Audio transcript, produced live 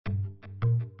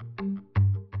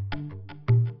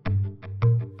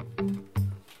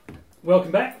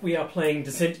Welcome back. We are playing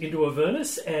Descent into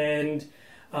Avernus, and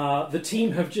the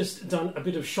team have just done a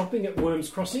bit of shopping at Worms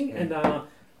Crossing and are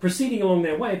proceeding along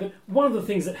their way. But one of the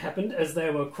things that happened as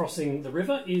they were crossing the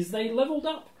river is they levelled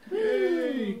up.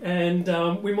 Yay! And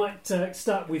we might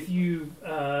start with you,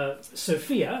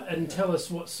 Sophia, and tell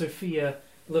us what Sophia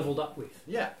levelled up with.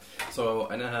 Yeah, so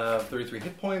I now have 33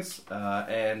 hit points,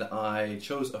 and I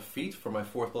chose a feat for my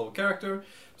 4th level character.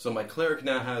 So my cleric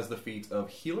now has the feat of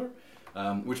healer,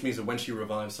 which means that when she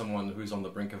revives someone who's on the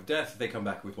brink of death, they come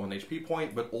back with 1 HP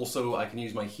point, but also I can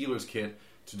use my healer's kit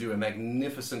to do a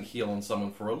magnificent heal on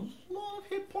someone for a lot of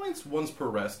hit points, once per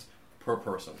rest, per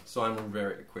person. So I'm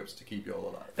very equipped to keep you all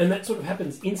alive. And that sort of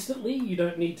happens instantly? You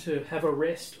don't need to have a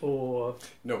rest or...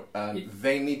 No,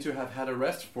 they need to have had a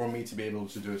rest for me to be able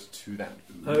to do it to them.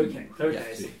 Okay.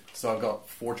 Yes. So I've got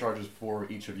 4 charges for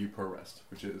each of you per rest,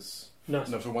 which is... Nice.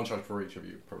 No, so 1 charge for each of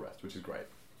you per rest, which is great.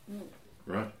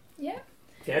 Right. Yeah.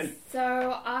 Gabby.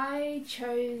 So I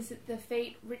chose the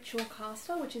feat Ritual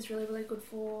Caster, which is really, really good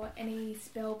for any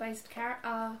spell-based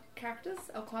characters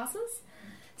or classes.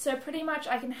 So pretty much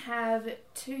I can have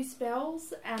 2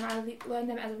 spells and I learn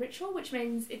them as a ritual, which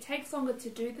means it takes longer to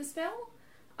do the spell,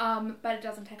 but it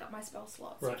doesn't take up my spell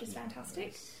slots, which is fantastic.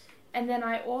 Nice. And then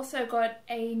I also got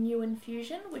a new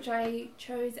infusion, which I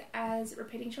chose as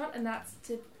Repeating Shot, and that's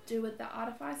to do with the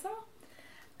Artificer.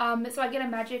 So I get a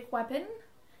magic weapon,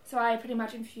 so I pretty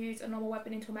much infuse a normal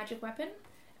weapon into a magic weapon,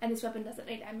 and this weapon doesn't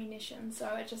need ammunition, so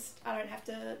I don't have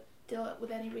to deal it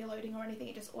with any reloading or anything,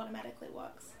 it just automatically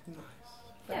works. Nice.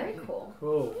 Very cool.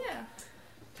 Cool. Yeah.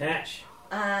 Tash.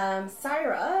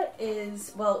 Syra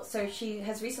is, so she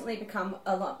has recently become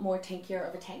a lot more tankier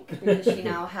of a tank because she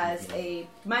now has a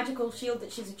magical shield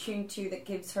that she's attuned to that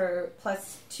gives her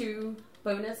 +2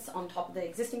 bonus on top of the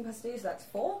existing +2, so that's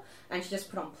 4, and she just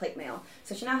put on plate mail.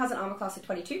 So she now has an armor class of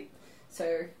 22.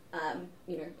 So,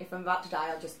 if I'm about to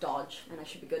die, I'll just dodge, and I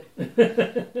should be good.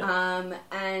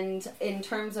 And in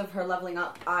terms of her leveling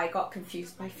up, I got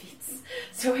confused by feats.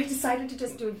 So I decided to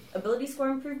just do an ability score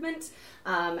improvement,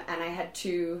 and I had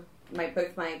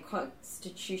both my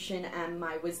constitution and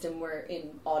my wisdom were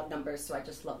in odd numbers, so I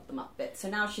just leveled them up a bit. So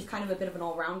now she's kind of a bit of an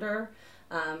all-rounder.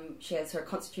 She has her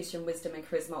constitution, wisdom, and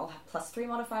charisma all have +3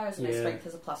 modifiers, and her strength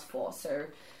is a +4, so...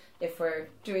 If we're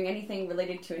doing anything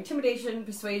related to intimidation,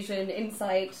 persuasion,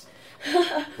 insight,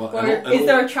 is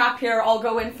there a trap here? I'll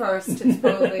go in first. It's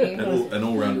probably an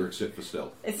all-rounder except for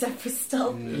stealth. Except for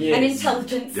stealth yes. and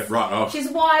intelligence. Yeah, right. Oh. She's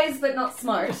wise but not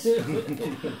smart.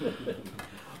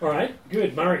 All right,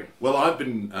 good, Murray. Well, I've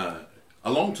been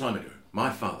a long time ago.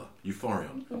 My father,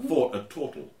 Euphorion, fought a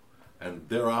turtle, and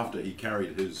thereafter he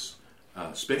carried his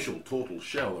special turtle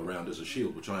shell around as a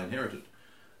shield, which I inherited.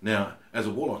 Now, as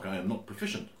a warlock, I am not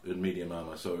proficient in medium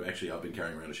armour, so actually I've been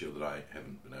carrying around a shield that I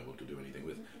haven't been able to do anything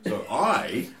with. So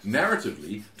I,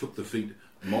 narratively, took the feat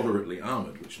moderately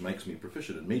armoured, which makes me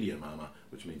proficient in medium armour,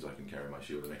 which means I can carry my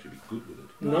shield and actually be good with it.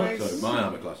 Nice. So my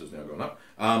armour class has now gone up,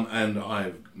 and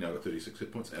I've now got 36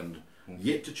 hit points, and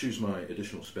yet to choose my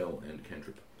additional spell and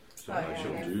cantrip. So I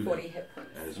shall do 40 that hit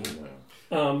points. as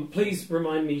well. Please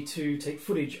remind me to take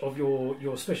footage of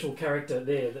your special character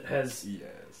there that has... Yes.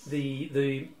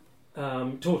 The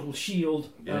total shield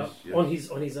on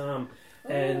his arm,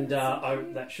 and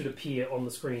that should appear on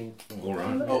the screen. All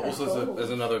right. Also,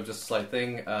 there's another just slight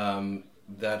thing.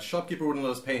 That shopkeeper wouldn't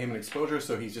let us pay him an exposure,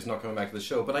 so he's just not coming back to the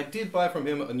show. But I did buy from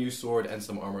him a new sword and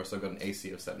some armor, so I've got an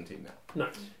AC of 17 now.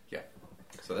 Nice. Yeah.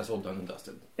 So that's all done and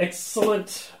dusted.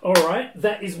 Excellent. All right,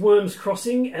 that is Worms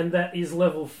Crossing, and that is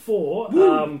level 4.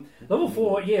 Level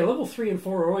 4, level 3 and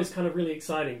 4 are always kind of really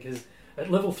exciting because. At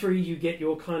level 3, you get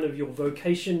your kind of your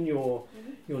vocation, your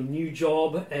new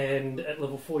job, and at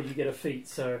level 4, you get a feat.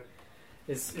 So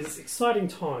it's exciting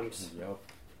times. Yep.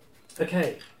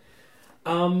 Okay.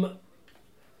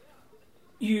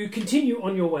 You continue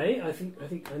on your way. I think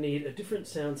I need a different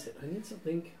sound set. I need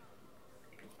something.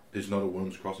 There's not a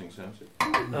Worms Crossing sound set?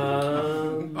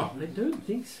 I don't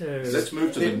think so. Let's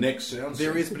move to the next sound set.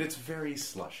 There is, but it's very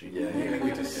slushy. Yeah.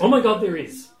 Oh my god, there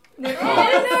is. No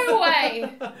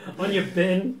way! On your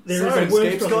bin, there is Sorry, a Worms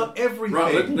Escape's Crossing. got everything.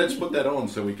 Right, let's put that on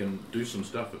so we can do some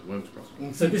stuff at Worms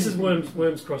Crossing. So this is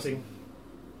Worms Crossing.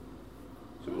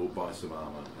 So we'll buy some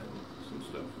armour and some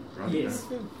stuff, right? Yes.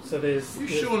 So there's... Are you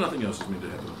sure nothing else is meant to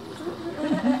happen at Worms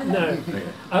Crossing? No.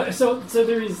 Okay. So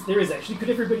there is actually. Could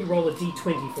everybody roll a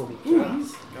d20 for me,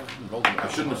 please? I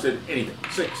shouldn't have said anything.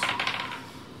 6.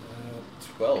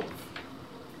 12.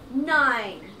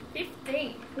 9.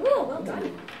 15. Ooh, well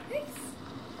done. Thanks.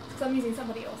 So I'm using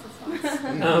somebody else's dice.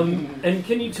 And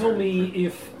can you tell me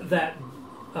if that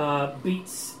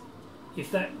beats...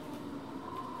 If that...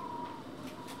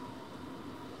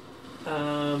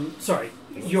 Sorry,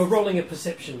 you're rolling a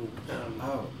perception.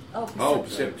 Oh,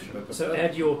 perception. So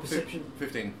add your perception.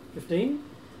 15. 15?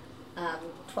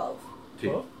 12.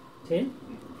 12? 10?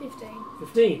 15.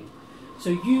 15. So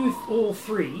you all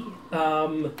three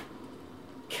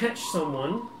catch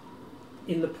someone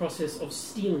in the process of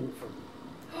stealing from.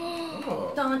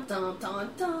 Oh. Dun, dun, dun,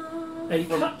 dun. A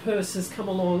cut purse has come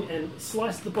along and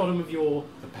sliced the bottom of your...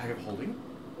 The bag of holding?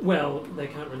 Well, they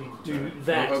can't really do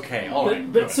that. Okay,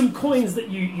 alright. But some coins that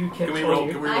you kept Can we on roll?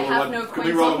 you. Can we I roll have one? no Can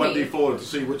we coins roll a on me. 1d4 to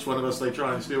see which one of us they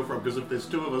try and steal from? Because if there's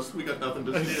two of us, we got nothing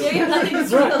to steal. Yeah, you have nothing to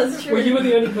steal, that's true. Well, you were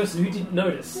the only person who didn't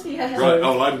notice. Yeah. Right.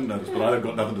 Oh, I didn't notice, but I've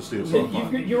got nothing to steal. So I'm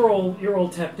fine. You're all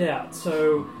tapped out.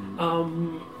 So,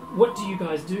 what do you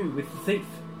guys do with the thief?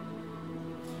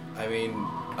 I mean,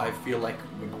 I feel like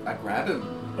I grab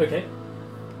him. Okay.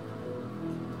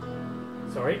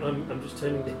 Sorry, I'm just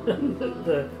turning down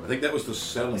the... I think that was the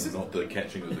selling, not the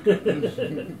catching of the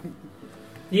gun.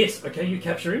 Yes, okay, you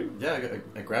capture him. Yeah,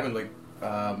 I grab him like,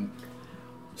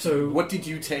 So what did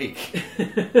you take?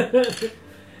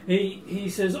 he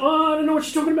says, "Oh, I don't know what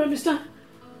you're talking about, mister."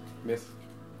 Miss.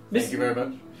 Miss- Thank you very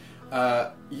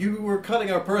much. You were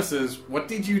cutting our purses. What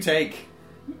did you take?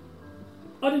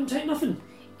 I didn't take nothing.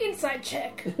 Inside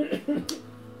check.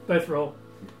 Both roll.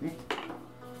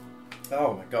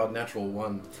 Oh my god, natural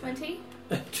 1. 20.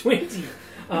 20.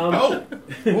 Oh,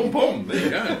 boom, boom. There you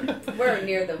go. We're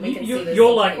near them. We can see this.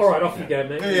 You're like, all right, off you go,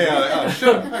 mate. Yeah. Oh,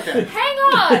 sure. Okay. Hang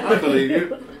on! I believe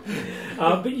you.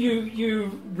 But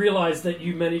you realise that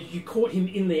you caught him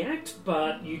in the act,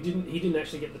 but he didn't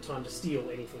actually get the time to steal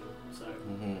anything. So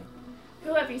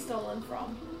Who have you stolen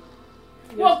from?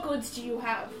 What goods do you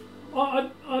have? I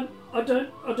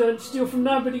don't steal from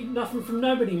nobody, nothing from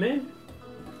nobody, man.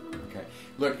 Okay.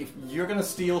 Look, if you're gonna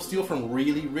steal from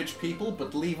really rich people,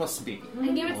 but leave us be.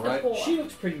 And give it to Alright. the poor. She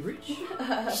looks pretty rich.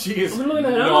 She is I mean, look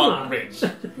at that not armour. rich.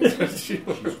 She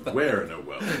was- Wearing a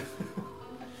well. I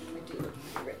do look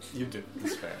rich. you do.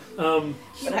 It's fair.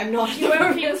 But I'm not. You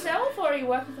work for yourself or are you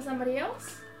working for somebody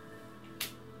else?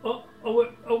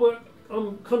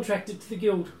 I'm contracted to the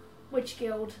guild, Which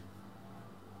guild?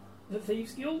 the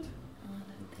Thieves Guild. Oh,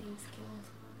 the Thieves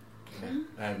Guild.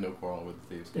 I have no quarrel with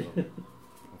thieves. Guild.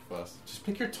 Fuss. Just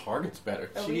pick your targets better.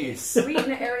 Are we, Jeez. are we in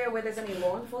an area where there's any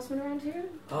law enforcement around here?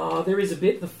 There is a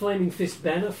bit. The Flaming Fist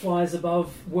banner flies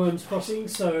above Worms Crossing,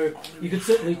 so you could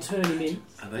certainly turn him in.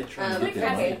 Are they trying to Click get their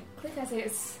as money? it. Click as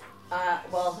is.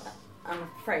 Well, I'm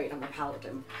afraid I'm a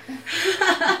paladin.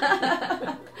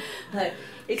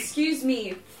 Excuse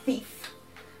me, thief.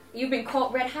 You've been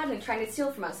caught red-handed trying to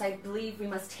steal from us. I believe we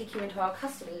must take you into our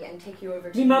custody and take you over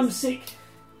to... Me mum's sick.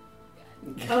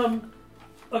 I've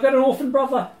got an orphan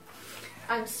brother.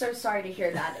 I'm so sorry to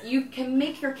hear that. You can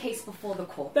make your case before the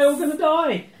court. They're all going to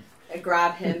die. I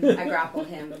grab him, I grapple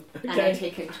him, and I Okay.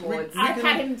 take him towards... I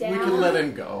pat him down. We can let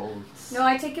him go. No,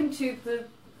 I take him to the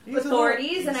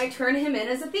authorities and I turn him in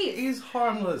as a thief. He's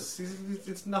harmless.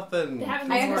 It's nothing. They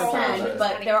haven't I been understand, arrested.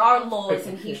 but there are laws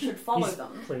and he should follow He's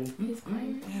them. clean. He's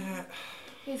clean. Yeah.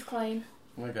 He's clean.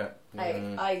 Okay.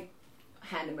 I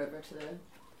hand him over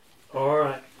to All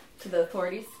right. the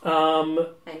authorities Um.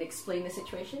 and explain the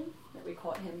situation, that we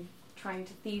caught him trying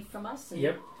to thieve from us, and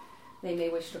Yep. they may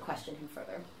wish to question him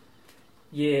further.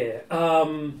 Yeah.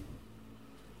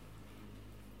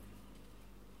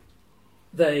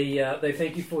 They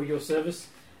thank you for your service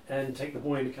and take the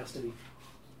boy into custody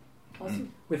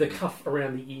Awesome. with a cuff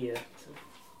around the ear.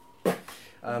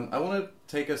 I want to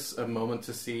take us a moment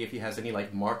to see if he has any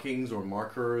like markings or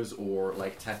markers or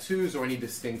like tattoos or any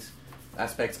distinct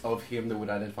aspects of him that would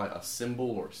identify a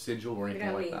symbol or sigil or anything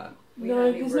don't like need- that. We No, have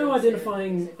any there's no words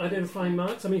identifying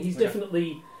marks. I mean, he's Okay.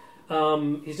 definitely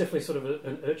sort of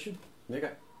an urchin.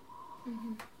 Okay.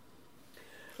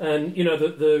 And you know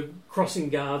the crossing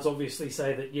guards obviously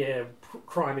say that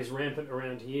crime is rampant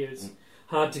around here. It's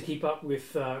hard to keep up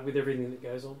with everything that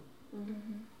goes on.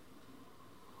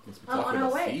 Let's be Oh, talking on our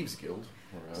about way. Thieves Guild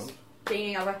around.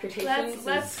 Gaining our reputation.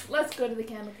 Let's go to the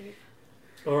Candlekeep.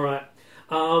 All right.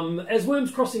 As Worms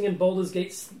Crossing and Baldur's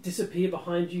Gates disappear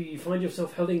behind you, you find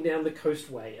yourself heading down the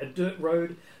coastway, a dirt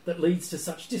road that leads to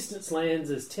such distant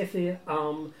lands as Tethir,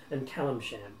 Arm, and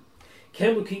Calamsham.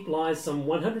 Candlekeep lies some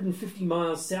 150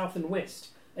 miles south and west,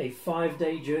 a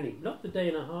 5-day journey. Not the day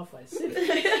and a half I said.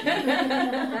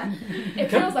 It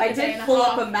feels like I a day and did a pull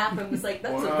half. up a map and was like,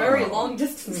 that's Wow. a very long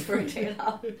distance for a day and a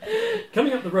half.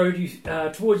 Coming up the road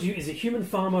towards you is a human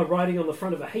farmer riding on the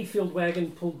front of a hayfield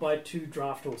wagon pulled by 2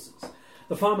 draft horses.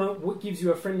 The farmer gives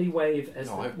you a friendly wave as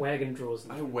the wagon draws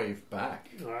near. I wave back.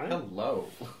 All right. Hello.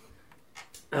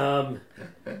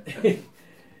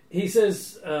 He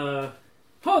says, "Ho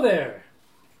there!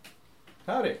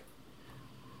 Howdy.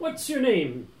 What's your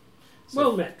name?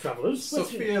 Well met, travellers.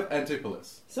 What's your name? Sophia of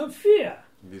Antipolis. Sophia.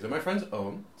 These are my friends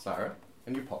Owen, Sarah,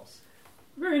 and Eupolis.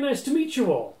 Very nice to meet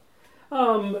you all.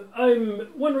 I'm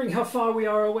wondering how far we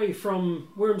are away from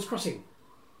Worms Crossing.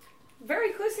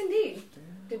 Very close indeed.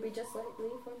 Did we just leave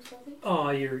Worms Crossing? Oh,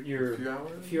 you're A few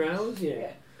hours? a few hours,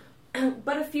 yeah.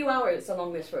 But a few hours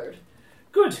along this road.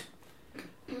 Good.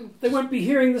 They won't be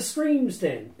hearing the screams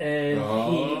then. And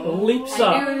he leaps I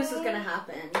up, knew this was going to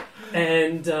happen.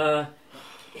 and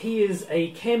he is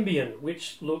a Cambion,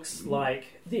 which looks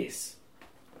like this.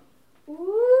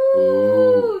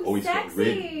 Ooh, Oh, he's got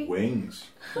sexy. red wings.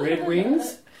 Red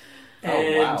wings.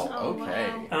 And wow. Oh,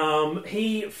 Okay. wow.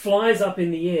 he flies up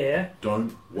in the air.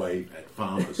 Don't wave at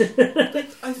farmers.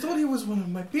 I thought he was one of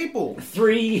my people.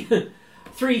 Three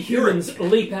humans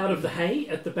leap out of the hay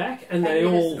at the back, and they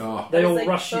all Oh. they I was all like,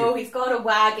 rush oh, you. he's got a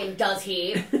wagon, does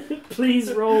he?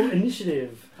 Please roll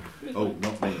initiative. Oh,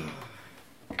 not me.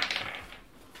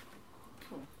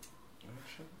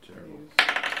 Terrible.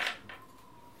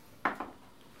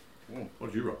 What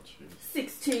did you roll?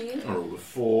 16. I rolled a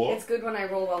 4. It's good when I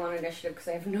roll well on initiative because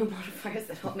I have no modifiers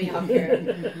that help me out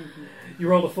here. You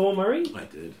rolled a 4, Murray. I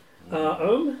did.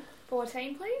 Ohm.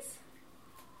 14, please.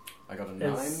 I got a 9.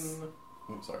 Yes.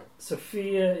 Oh, sorry.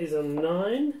 Sophia is a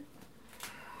 9.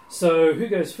 So who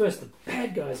goes first? The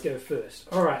bad guys go first.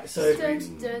 All right. So Dun,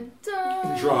 dun,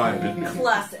 dun. Driving.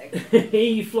 Classic.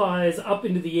 he flies up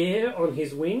into the air on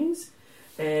his wings,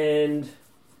 and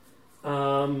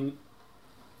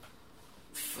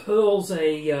hurls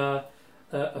a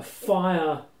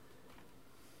fire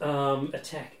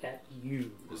attack at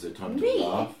you. Is there time to Me?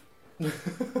 laugh?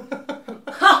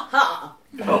 Ha ha!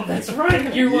 Oh, that's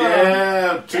right. You are.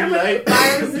 Yeah, too late.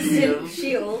 Fire resistant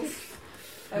shield.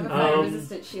 I have a fire Um,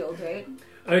 resistant shield, right?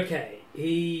 Okay.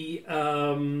 He it's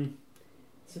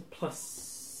a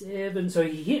 +7, so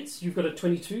he hits. You've got a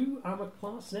 22 armor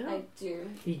class now. I do.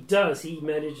 He does. He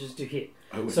manages to hit.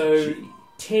 OMG. So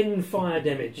 10 fire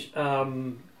damage.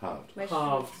 Halved. My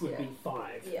Halved shields, would yeah. be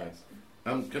 5. Yeah.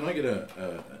 Nice. Can I get a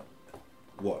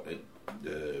what?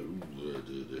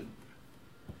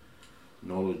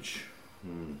 Knowledge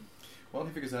Well,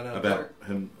 he figures that out. about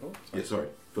him. Oh, Yeah, sorry.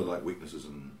 For like weaknesses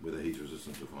and whether he's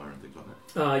resistant to fire and things like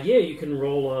that. Yeah, you can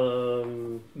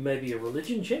roll maybe a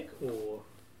religion check, or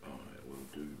I will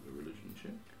do a religion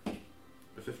check.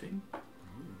 A 15.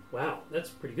 wow, that's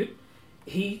pretty good.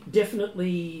 He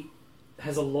definitely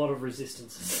has a lot of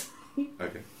resistances.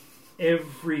 Okay.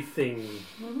 Everything.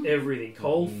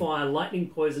 Cold, fire, lightning,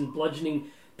 poison, bludgeoning,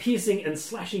 piercing, and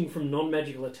slashing from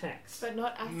non-magical attacks. But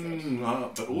not acid.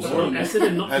 But But also not acid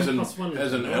and not as from an +1.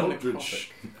 as an Non-necrotic.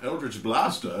 eldritch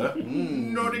blaster.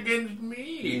 Not against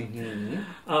me.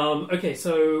 Okay,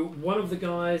 so one of the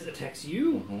guys attacks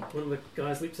you. Mhm. One of the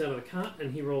guys leaps out of the cart,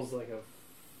 and he rolls like a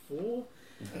 4.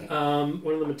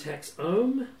 One of them attacks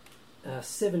Ohm.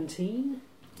 17.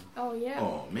 Oh, yeah.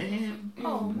 Oh man.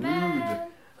 Oh, Rude. man.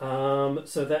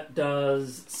 So that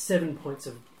does 7 points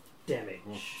of damage.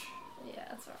 Yeah,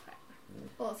 that's alright.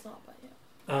 Well, it's not, but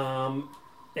yeah.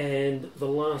 And the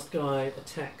last guy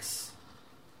attacks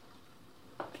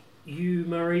you,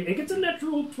 Murray, and gets a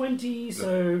natural 20,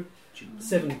 so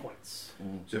 7 points.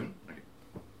 7. Okay.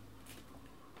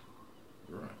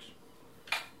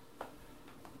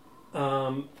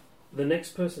 Right. The next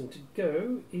person to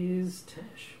go is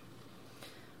Tash.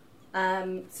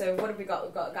 So what have we got?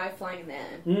 We've got a guy flying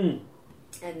there, and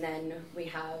then we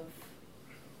have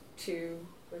 2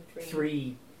 or 3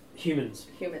 3 humans.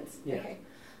 humans. Yeah. Okay.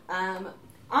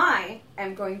 I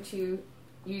am going to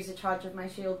use a charge of my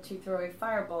shield to throw a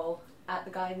fireball at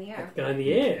the guy in the air, Guy in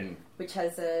the air. which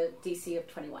has a DC of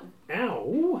 21.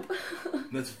 Ow!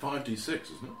 That's 5d6, isn't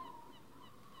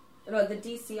it? No, the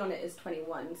DC on it is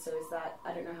 21. So is that?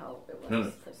 I don't know how it works. No,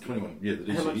 personally. 21. Yeah, the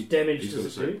DC. How much damage he's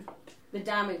does got it a do? The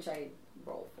damage I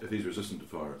roll. If he's resistant to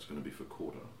fire, it's going to be for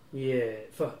quarter. Yeah,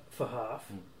 for half.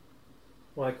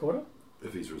 Why a quarter?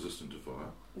 If he's resistant to fire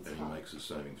It's and half. he makes a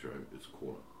saving throw, it's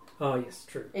quarter. Oh, yes,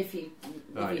 true. If he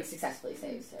yeah. successfully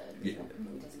saves, Yeah. he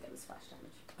doesn't get the splash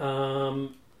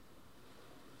damage.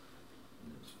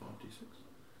 It's 5d6.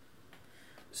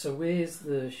 So where's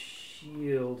the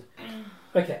shield?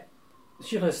 Okay. The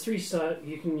shield has 3 star.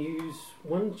 You can use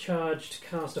 1 charge to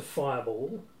cast a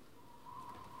fireball.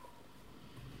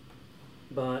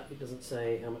 But it doesn't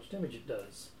say how much damage it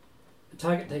does. The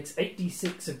target takes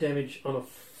 8d6 of damage on a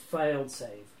failed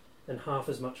save, and half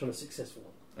as much on a successful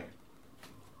one. Okay.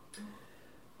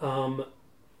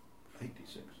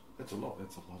 86. That's a lot.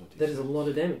 That's a lot of That is a lot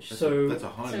of damage. That's So that's a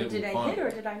high So level did I fire. hit or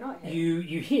did I not hit? you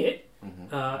hit.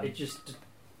 Mhm.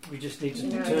 We just need to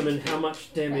No. determine how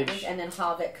much damage. And then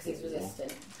halve it because he's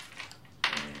resistant.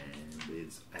 And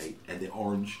is and they're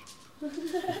orange.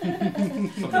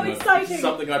 How exciting!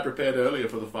 Something I prepared earlier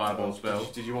for the fireball spell.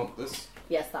 Did you want this?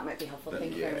 Yes, that might be helpful.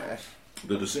 Thank you very much.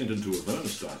 The descent into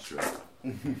Avernus starts straight.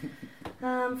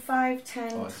 5,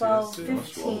 10, Oh, I see, 12, I see.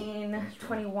 15, That's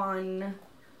 21,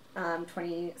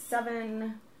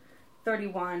 27,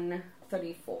 31,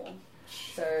 34.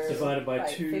 So Divided by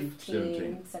 2,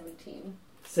 15, 17.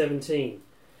 17.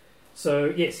 So,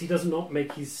 yes, he does not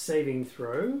make his saving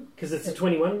throw, because it's a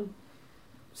 21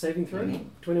 saving throw. Mhm.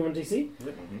 21 DC.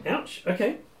 Ouch.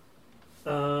 Okay.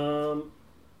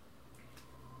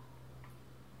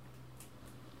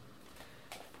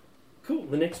 Cool.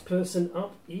 The next person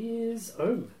up is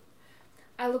Ohm.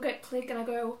 I look at Click and I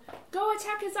go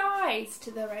attack his eyes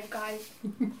to the red guy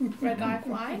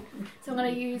flying. So I'm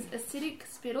going to use Acidic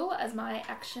Spittle as my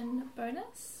action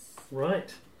bonus.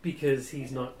 Right. Because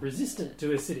he's not resistant to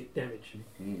acidic damage.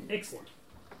 Excellent.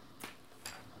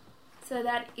 So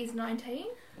that is 19.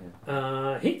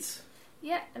 Hits.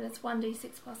 Yeah, and it's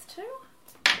 1d6 plus 2.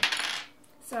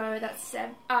 So that's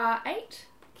 8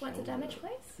 points of damage,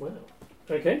 please. Wow.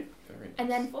 Okay. Very nice. And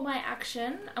then for my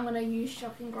action, I'm going to use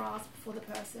Shocking Grasp for the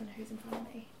person who's in front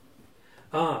of me.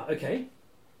 Okay.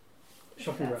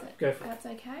 Shocking That's grasp. Go for it. That's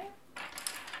okay.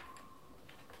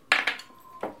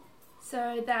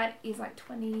 So that is like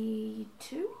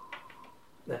 22.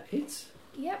 That hits.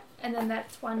 Yep, and then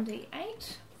that's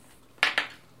 1d8.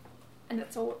 And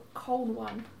that's a cold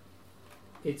one.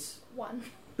 It's 1.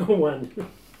 1.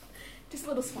 Just a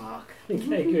little spark.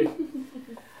 Okay, good.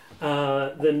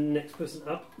 The next person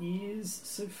up is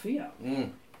Sophia.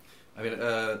 I mean,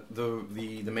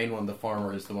 the main one, the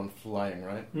farmer, is the one flying,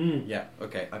 right? Yeah,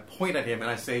 okay. I point at him and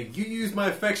I say, "You used my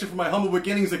affection for my humble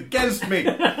beginnings against me!"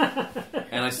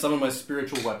 And I summon my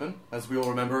spiritual weapon, as we all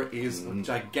remember, is a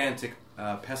gigantic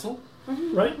pestle.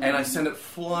 Right? And I send it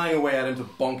flying away at him to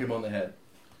bonk him on the head.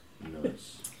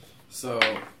 Nice. So,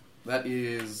 that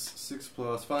is 6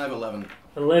 plus 5, 11.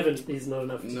 11 is not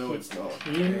enough to No, hit it's not.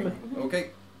 him.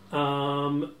 Okay.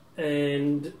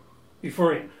 And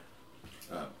Euphorian.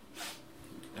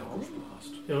 Eldritch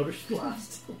Blast. Eldritch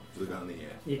Blast. The guy in the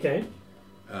air. You okay?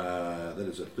 That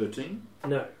is a 13.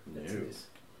 No. No.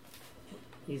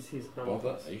 He's his armor.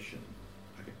 Botheration.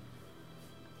 Okay.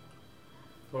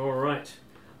 Alright.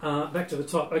 Back to the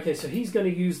top. Okay, so he's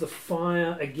going to use the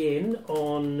fire again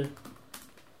on...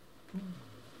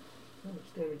 How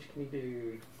much damage can he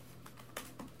do?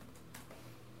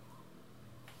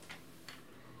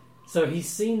 So he's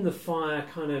seen the fire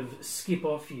kind of skip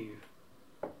off you,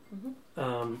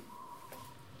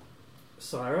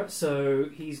 Syra. So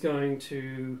he's going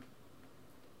to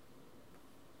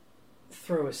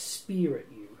throw a spear at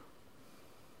you.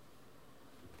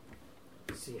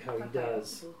 See how he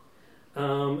does.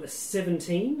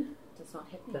 17. Does not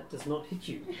hit me. That does not hit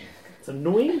you. It's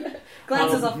annoying.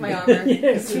 Glances off my armor.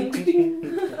 Yes.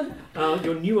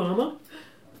 Your new armor.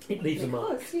 It leaves a Oh,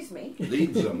 mark. excuse me.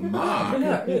 Leaves a mark.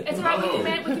 No. It's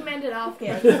alright, we can mend it after.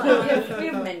 Yeah, it's fine. We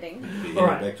have mending. Be heading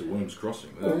Alright. back to Worms Crossing.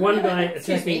 One guy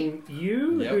Excuse attacking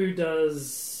you, Yep. who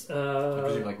does I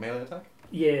presume, like, melee attack?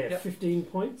 yeah, Yep. 15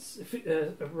 points.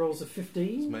 Rolls a It's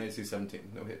 15, my AC 17,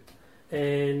 no hit.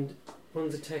 and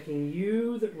one's attacking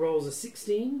you that rolls a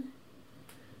 16.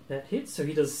 That hits, so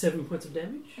he does 7 points of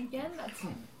damage. Again, that's...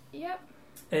 Yep.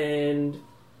 And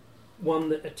one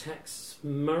that attacks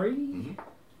Murray. Mm-hmm.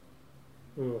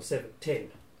 7, 10.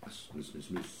 Miss.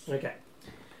 Okay.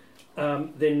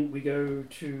 Then we go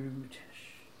to Tash.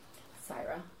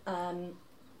 Syra.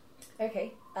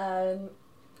 Okay.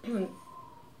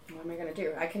 What am I going to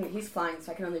do? He's flying,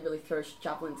 so I can only really throw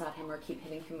javelins at him or keep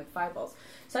hitting him with fireballs.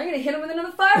 So I'm going to hit him with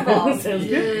another fireball. Sounds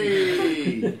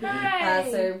good. Yay! Hooray!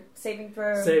 So saving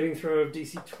throw. Saving throw of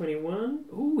DC 21.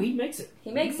 Ooh, he makes it.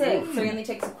 He makes it. So he only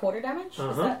takes a quarter damage. Is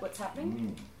Uh-huh. that what's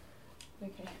happening?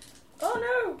 Okay. Oh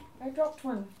no! I dropped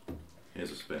one.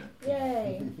 Here's a spare.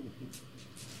 Yay!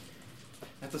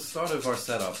 At the start of our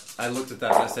setup, I looked at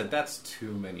that and I said, "That's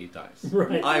too many dice."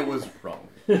 Right. I was wrong.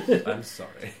 I'm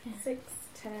sorry. 6,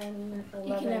 10, You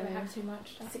 11, can never have too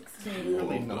much stuff. 16,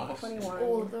 Really not. 21,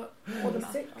 All the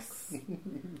math 26,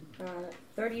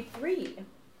 33.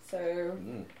 So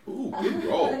Ooh, good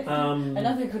roll.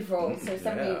 another good roll. So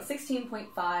Yeah.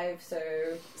 16.5. So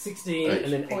 16 Eight.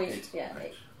 and then 8. point. Yeah.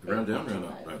 Eight. 8. Round down, round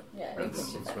up. Right. Yeah. Round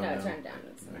It's, down. Let's no, round it's down. round down.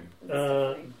 It's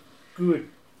Uh, fine. Good.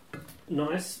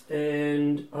 Nice.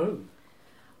 And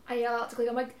I yell out to Click,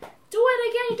 I'm like, do it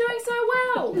again, you're doing so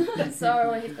well!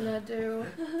 So he's gonna do...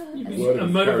 a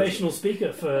motivational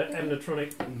speaker for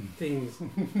animatronic things.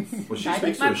 Well, she My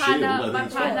speaks to My a shield. I partner,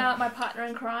 think my partner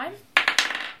in crime.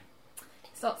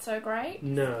 It's not so great.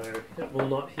 No, it will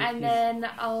not hit And his... then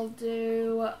I'll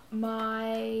do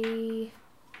my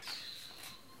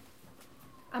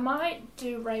I might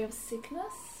do Ray of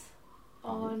Sickness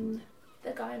on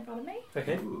the guy in front of me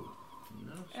Okay. Ooh,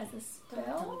 nice. as a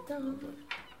spell.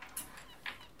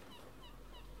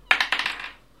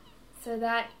 So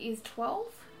that is 12.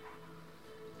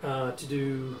 To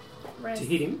do Ray to of-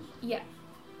 hit him. Yeah.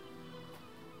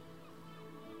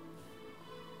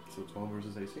 So 12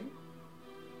 versus AC?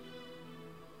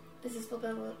 This is for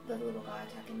the little guy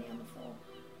attacking me on the floor.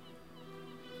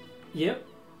 Yep.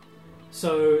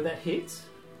 So that hits.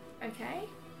 Okay.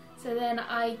 So then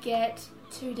I get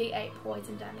 2d8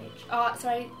 poison damage.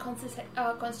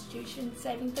 Constitution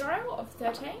saving throw of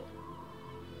 13.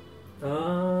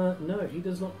 No, he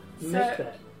does not make So-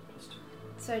 that.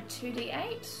 So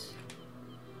 2d8.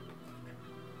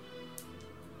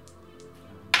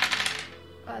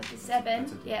 The 7.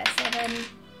 That's a- Yeah, 7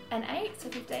 and 8, so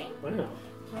 15. Wow.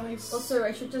 Nice. Also,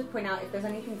 I should just point out if there's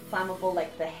anything flammable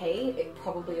like the hay, it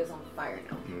probably is on fire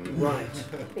now. Right.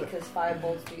 Because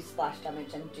fireballs do splash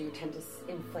damage and do tend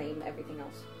to inflame everything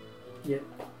else. Yep.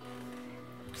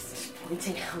 Just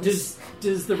pointing out.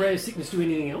 Does the ray of sickness do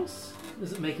anything else?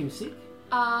 Does it make him sick?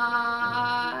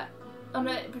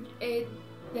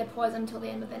 They're poisoned until the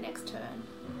end of their next turn.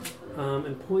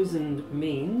 And poisoned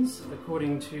means,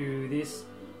 according to this,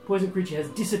 poisoned creature has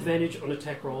disadvantage on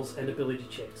attack rolls and ability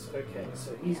checks. Okay,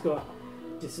 so he's got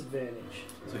disadvantage.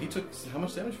 So he took how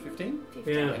much damage? 15?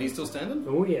 15. Yeah. And he's still standing?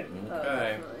 Oh yeah.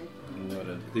 Okay.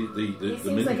 Noted. The He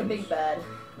seems like a big minions- bad.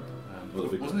 Well, the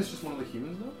big- Wasn't this just one of the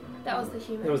humans though? That was the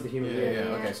human. That was the human.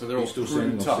 Yeah. Okay, so they're all He's still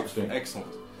standing on tough. 16. Excellent.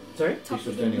 Sorry. He's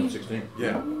still standing on 16.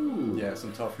 Yeah. Ooh. Yeah,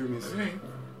 some tough humans.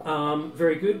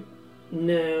 Very good.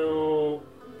 Now,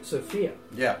 Sophia.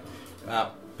 Yeah.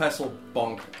 Pestle,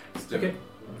 bonk, stick. Okay.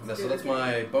 So that's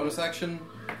my bonus action.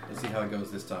 Let's see how it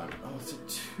goes this time. Oh, it's a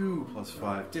 2 plus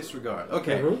 5. Disregard.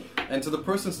 Okay. Mhm. And to the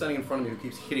person standing in front of me who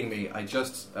keeps hitting me, I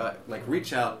just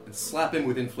reach out and slap him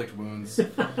with inflict wounds.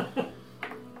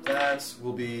 That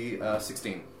will be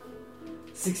 16.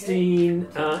 16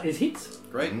 is hits.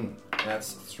 Great. Mm.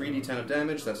 That's 3d10 of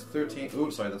damage. That's 13. Oh,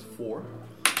 sorry, that's 4.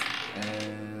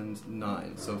 And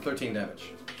 9. So 13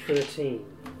 damage. 13.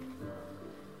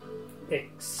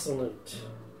 Excellent.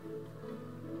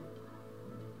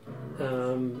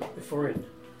 Foreign.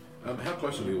 How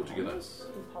close are we all together?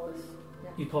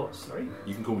 Eupolis, sorry.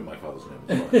 You can call me my father's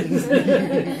name.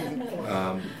 It's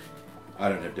fine. I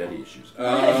don't have daddy issues.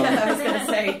 I was going to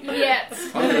say.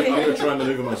 Yes. I'm going to try and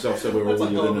maneuver myself so we're all That's like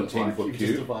within a Golden 10-foot Life. You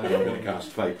cube. justify I'm it. going to cast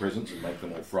Fey Presence and make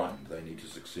them all frightened. They need to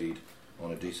succeed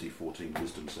on a DC 14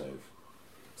 Wisdom save.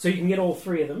 So you can get all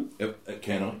three of them.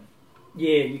 Can I?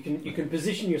 Yeah, you can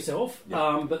position yourself,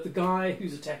 Yeah. but the guy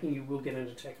who's attacking you will get an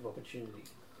attack of opportunity.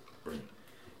 Brilliant.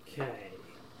 Okay.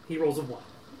 He rolls a 1.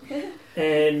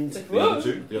 And The other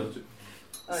two? The other two?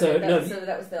 Oh, So, no, no, so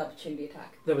that was the opportunity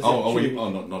attack. that was the Oh,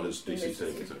 opportunity. not as DC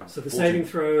saving. So the 14. saving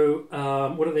throw,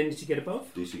 what do they need to get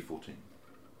above? DC 14.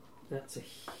 That's a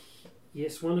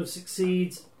yes. One of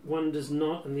succeeds, one does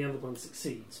not, and the other one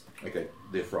succeeds. Okay,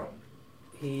 they're frightened.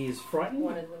 He is frightened.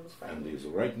 One of them was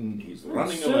And frightened. he's I'm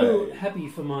running so away. happy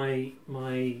for my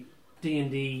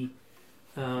D&D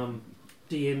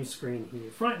DM screen here.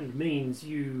 Frightened means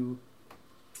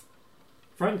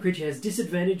frightened creature has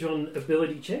disadvantage on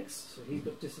ability checks, so he's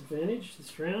got disadvantage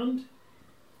this round.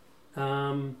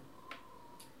 And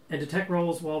attack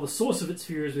rolls while the source of its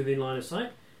fear is within line of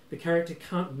sight. The character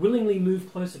can't willingly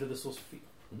move closer to the source of fear.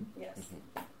 Yes.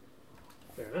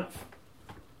 Fair enough.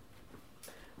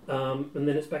 And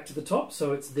then it's back to the top,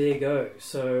 so it's their go.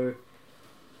 So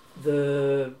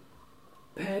the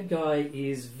bad guy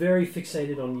is very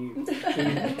fixated on you in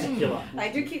particular. I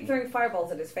do keep throwing fireballs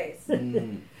at his face.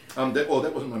 That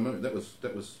wasn't my move. That was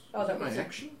Oh, that my was-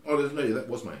 action. Oh, no, that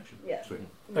was my action. Yeah. Sweet.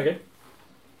 Okay.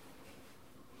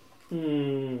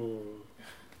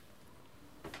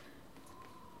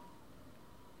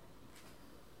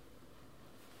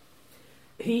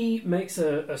 He makes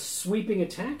a sweeping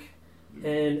attack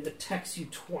and attacks you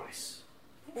twice.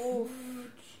 Oof.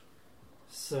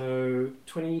 So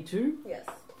 22, Yes.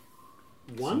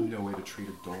 1, No way to treat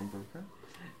a Dawnbreaker.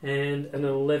 and an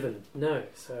 11. No,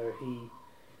 so he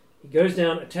goes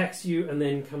down, attacks you, and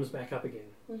then comes back up again.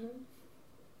 Mm-hmm.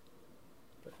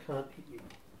 But can't hit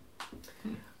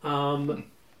you.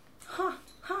 Huh.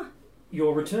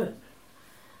 Your return.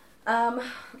 Well,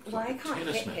 I can't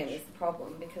Tennis hit him match. is the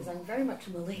problem because I'm very much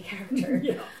a melee character.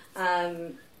 Yeah.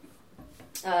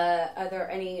 Are there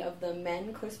any of the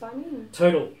men close by me?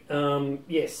 Totally.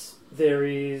 Yes, there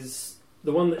is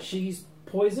the one that she's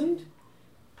poisoned,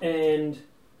 and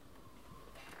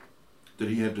Did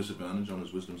he have disadvantage on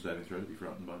his wisdom saving throw to be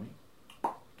frightened by me?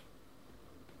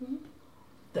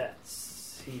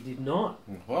 he did not.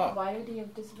 Wow. Why did he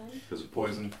have disadvantage? Because of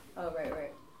poison. Poison. Oh,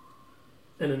 right.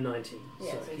 And a 19.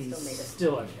 Yeah, so so he he's still made it.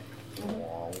 still okay.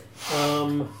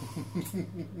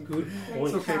 Good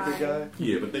point. It's okay, big guy.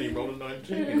 Yeah, but then he rolled a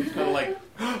 19. It's kind of like,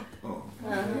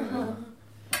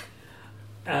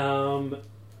 oh.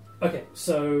 Okay,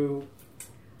 so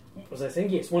what was I saying?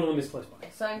 Yes, one of them is close by.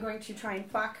 So I'm going to try and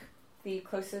fuck the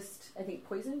closest, I think,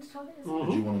 poisoned target. Is it?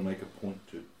 Did you want to make a point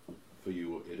for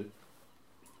you or edit?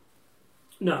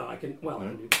 No, I can. Well, I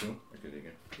No? can do. Sure. Okay, there you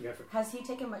go. Go for it. Has he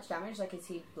taken much damage? Like, is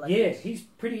he bloody? Yeah, he's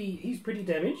pretty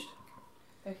damaged.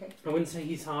 Okay. I wouldn't say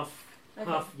he's half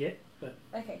yet, but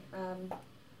Okay.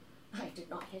 I did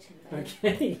not hit him though.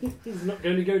 okay, he's not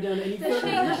going to go down any Does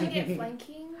further. she get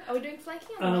flanking? Are we doing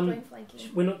flanking or not doing flanking?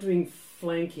 We're not doing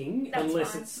flanking That's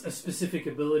unless fine. it's a specific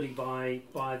ability by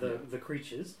the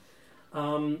creatures.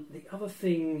 The other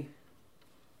thing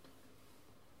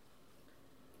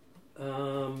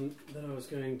that I was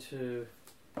going to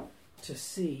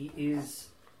see is,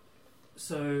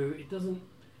 so it doesn't,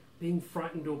 being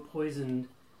frightened or poisoned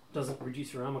doesn't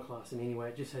reduce your armor class in any way.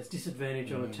 It just has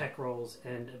disadvantage on attack rolls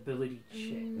and ability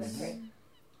That's checks. right.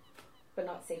 But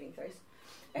not saving throws.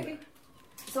 Okay.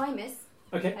 So I miss.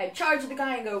 Okay. I charge the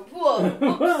guy and go, whoa!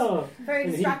 Oops. Well, Very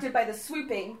and he- distracted by the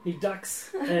swooping. he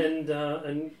ducks and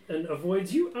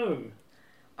avoids you.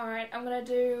 Alright, I'm going to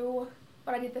do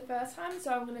what I did the first time,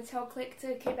 so I'm going to tell Click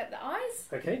to keep at the eyes.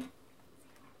 Okay.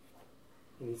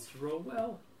 He needs to roll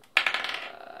well.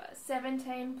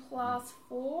 17 plus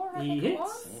 4, I He think it hits.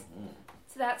 was.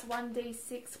 So that's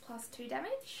 1d6 plus 2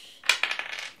 damage.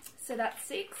 So that's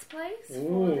 6, please, for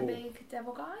the Ooh. big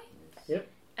devil guy. Yep.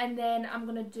 And then I'm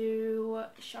going to do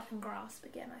Shock and Grasp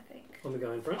again, I think. On the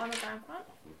guy in front. On the guy in front.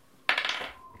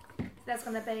 So that's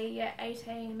going to be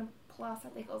 18 plus, I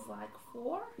think it was like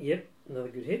 4. Yep. Another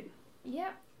good hit.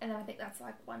 Yep. And then I think that's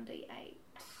like 1d8.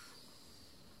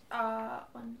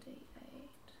 1d8.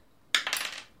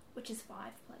 Which is 5,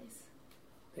 please.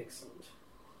 Excellent.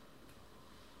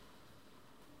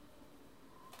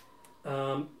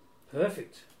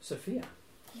 Perfect. Sophia.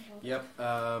 Yep.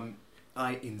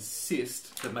 I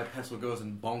insist that my pencil goes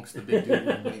and bonks the big dude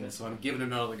with wings, so I'm giving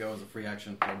him another go as a free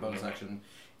action, or bonus action.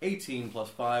 18 plus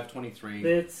 5, 23.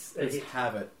 That's a Let's hit.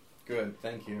 have it. Good,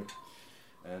 thank you.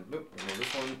 And boop, we'll roll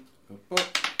this one. Boop,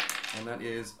 boop. And that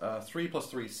is 3 plus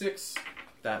 3, 6.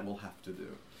 That will have to do.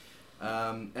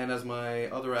 And as my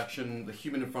other action, the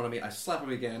human in front of me, I slap him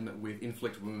again with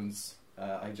inflict wounds.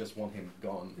 I just want him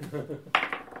gone.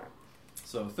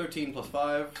 So 13 plus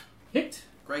 5. Hit.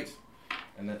 Great.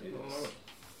 And that is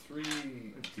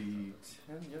 3d10,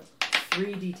 yep.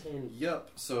 3d10. Yep,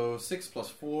 so 6 plus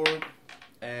 4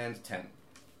 and 10.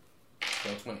 So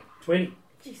 20. 20.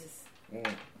 Jesus.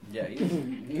 Yeah,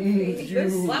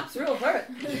 Those slaps real hurt.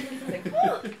 Like,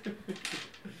 whoa.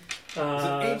 It's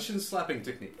an ancient slapping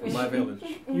technique from my village.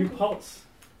 You pulse.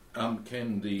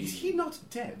 Can the Is he not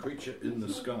dead? creature in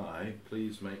the sky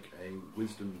please make a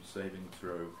wisdom saving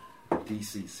throw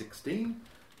DC 16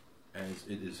 as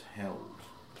it is held?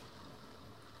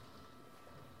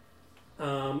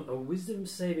 A wisdom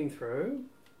saving throw.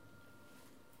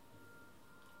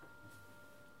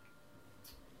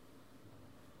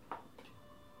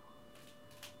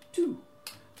 Two.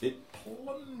 It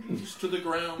plunges to the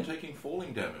ground, taking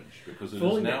falling damage because it is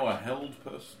Falling now a held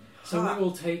person. So we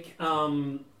will take,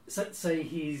 let's say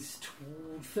he's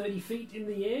 30 feet in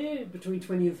the air, between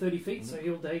 20 and 30 feet, so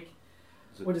he'll take,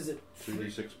 what is it?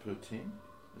 2d6 per 10?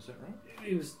 Is that right?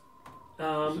 It was, Is that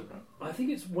right? I think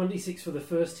it's 1d6 for the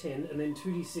first 10, and then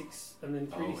 2d6, and then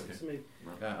 3d6. okay. I mean,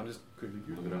 I'm just quickly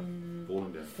Look it up.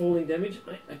 Falling damage. falling damage.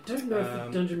 I don't know if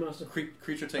the Dungeon Master...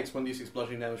 Creature takes 1d6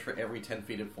 bludgeoning damage for every 10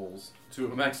 feet it falls,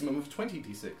 to a maximum of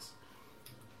 20d6.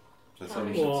 So How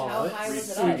many- 36. Oh, how let's high was it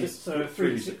see, up? just so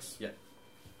 3d6. Yeah.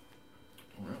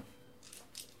 Alright.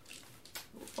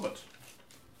 Love it.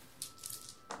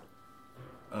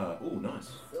 Oh, nice.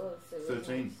 So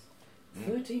 13.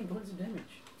 13 points of damage.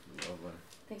 Lovely.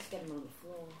 Thanks for getting him on the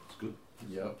floor. It's good.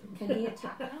 Yep. Can he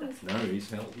attack now? No, he's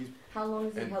held. How long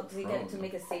does he And help? Does he get to prone.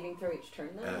 make a saving throw each turn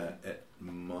then? At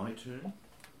my turn,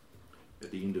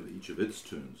 at the end of each of its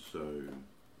turns, so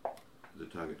the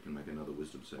target can make another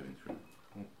wisdom saving throw.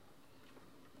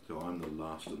 So I'm the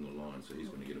last in the line, so he's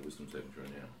going to get a wisdom saving throw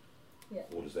now. Yeah.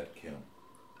 Or does that count?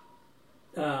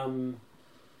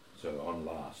 So I'm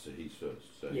last, so he's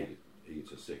first. So Yeah. he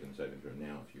gets a second saving throw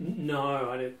now. If you No,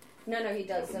 I don't... No, he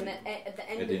does. And at the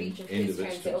end At of the each of end his of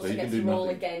its turns, turn, it also so he can gets to do roll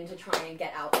nothing. again to try and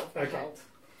get out of the Okay. held.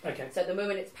 Okay. So at the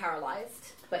moment it's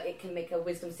paralyzed, but it can make a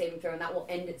wisdom saving throw, and that will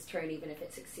end its turn even if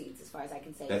it succeeds, as far as I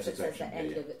can say. That's because it says its the action,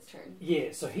 end yeah. of its turn.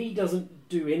 Yeah, so he doesn't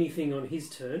do anything on his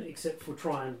turn except for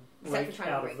try and Except for break trying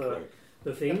to out of break.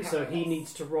 the thing, so he paralyzed.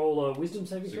 needs to roll a wisdom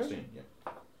saving throw. 16,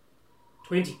 yeah.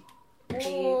 20.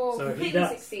 Oh, So he completely does.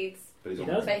 succeeds. But he's He on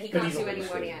does? But he But can't he's do on any the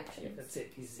more stage. action. That's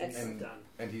it. He's That's- done.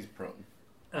 And he's prone.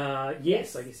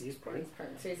 Yes, I guess he is prone. He's prone,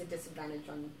 so he has a disadvantage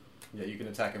on. Yeah, you can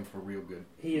attack him for real good.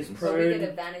 He is Mhm. So we get prone.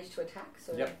 advantage to attack.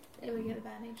 So Yep. Yeah, we get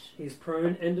advantage. He's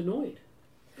prone and annoyed.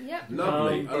 Yep.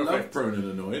 Lovely. I love Perfect. prone and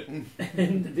annoyed.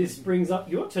 And this brings up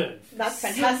your turn. that's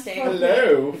fantastic.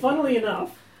 Hello. Funnily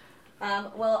enough,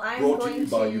 Well, I'm Brought to going you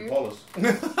by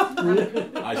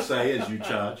Eupolis. I say as you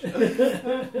charge.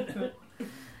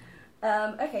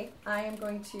 Okay, I am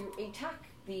going to attack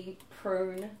the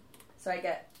prone, so I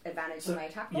get advantage So- on my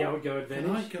attack roll. yeah, I would go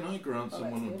advantage. Can I grant Oh,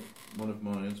 someone that's one of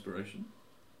my inspiration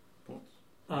points?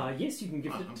 Yes, you can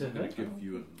give I'm it to going her. to give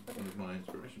you one of my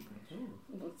inspiration points.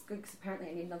 Well, it's good because apparently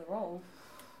I need another roll.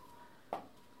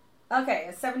 Okay,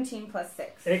 a 17 plus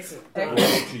 6. Excellent. Okay.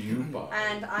 Brought to you by.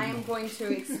 And I am going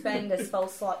to expend a spell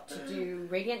slot to do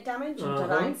radiant damage and Uh-huh.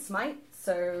 divine smite.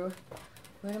 So,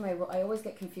 where am I? I always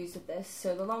get confused with this.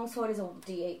 So the longsword is a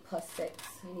d8 plus 6.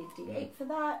 I need d8 for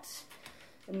that.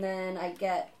 And then I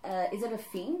get. Is it a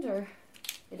fiend or?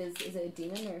 Is it a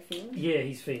demon or a fiend? Yeah,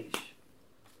 he's fiendish.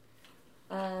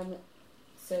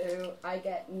 So I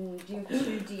get. Do you have 2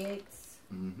 d8s?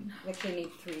 Mm-hmm. I actually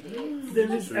need 3 d8s.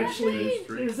 There is Three. actually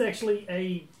Three. there's actually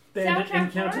a bandit Soundtrack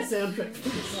encounter for it? soundtrack.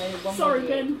 So one more Sorry, D8.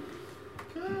 Ben.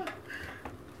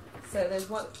 So there's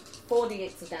 4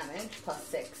 d8s of damage plus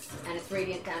 6, and it's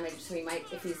radiant damage. So he might,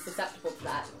 if he's susceptible to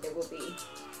that, it will be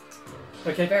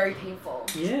Okay. very painful.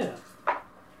 Yeah.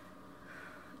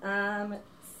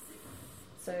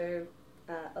 So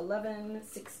 11,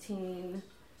 16,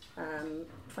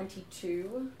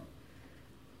 22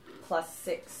 plus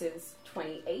 6 is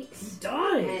 28. He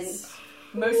dies.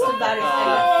 And most of that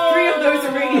is 3 of those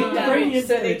are radiant damage, Radiant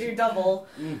so they damage. do double.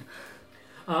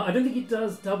 I don't think it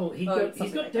does double. He's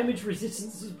something got like damage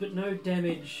resistances, but no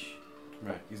damage.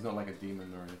 Right, he's not like a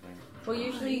demon or anything. Well,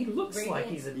 usually He looks radiant, like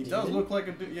he's a He demon. does look like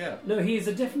a yeah. No, he is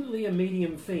definitely a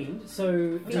medium fiend.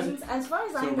 So does it, As far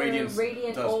as I know, Radiance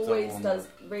radiant does always double does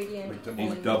radiant. Like double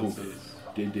He's and- doubled instances.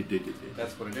 Did.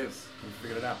 That's what it is. We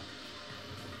figured it out.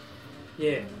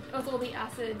 yeah. That's all the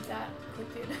acid that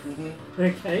clicked it.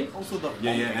 Okay. Also the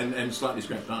Yeah, and slightly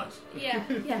scratched eyes. Yeah.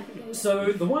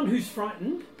 So the one who's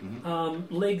frightened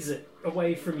Mhm. legs it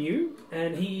away from you,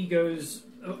 and he goes,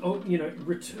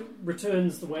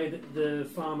 returns the way that the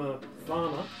farmer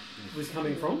was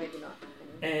coming from, Maybe not.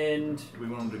 and Do we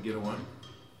want him to get away?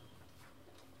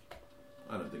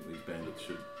 I don't think these bandits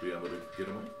should be able to get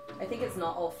away. I think it's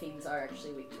not all fiends are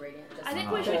actually weak to radiant. Just I think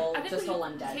we should- all, I think just we all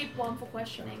should undead. keep one for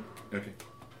questioning. Okay.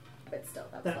 But still,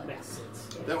 that's that fine. makes sense.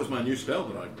 That was my new spell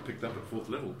that I picked up at 4th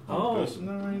level. Oh. Person.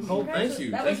 nice. Oh, Thank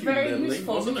you. That Thank was you, very Natalie,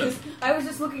 useful wasn't because it? I was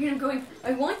just looking at him going,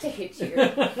 I want to hit you,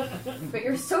 but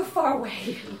you're so far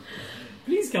away.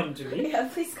 Please come to me. Yeah,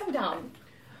 please come down.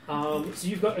 So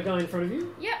you've got a guy in front of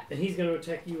you, Yep. and he's going to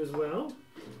attack you as well.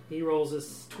 He rolls a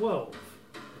 12.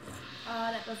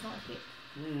 That does not hit.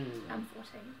 Hmm. I'm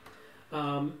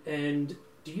 14. And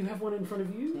do you have one in front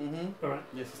of you? Mm-hmm. All right.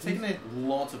 Yes, he's taken a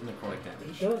lot of necrotic He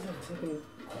damage. does have taken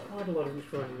quite a lot of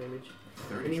necrotic damage.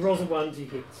 30. And he rolls a 1 to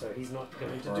hit, so he's not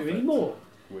going to do Perfect. any more.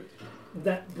 Good.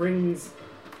 That brings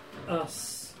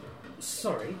us...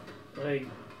 Sorry, I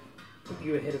put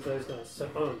you ahead of those guys. So,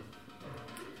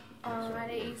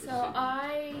 Alrighty, so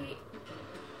I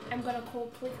am going to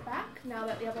call Cliff back now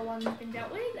that the other one's been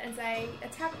dealt with and say,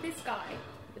 attack this guy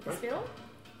with the Right. spittle.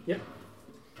 Yep.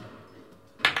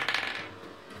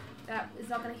 That is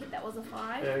not going to hit, that was a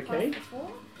 5. Okay. Plus the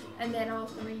 4. And then I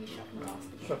was going to use Shocking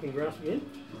Grasp. Shocking Grasp again.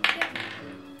 Yep.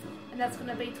 And that's going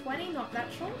to be 20, not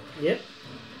natural. Yep.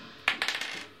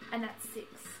 And that's 6.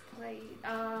 Please.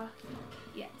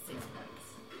 6 points.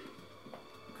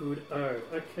 Good. Oh,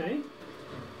 okay.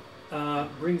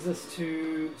 Brings us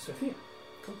to Sophia.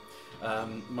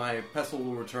 My pestle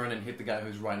will return and hit the guy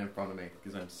who's right in front of me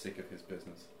because I'm sick of his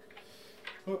business.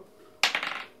 Oh.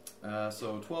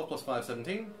 So 12 plus 5,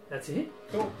 17. That's a hit.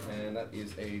 Cool. And that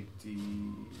is a D.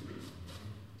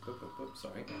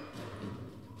 Sorry.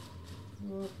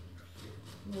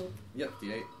 Yep,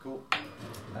 D8. Cool.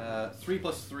 3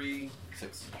 plus 3,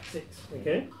 6. 6.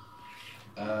 Okay.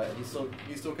 He's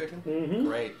still kicking? Mm-hmm.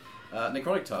 Great.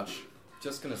 Necrotic touch.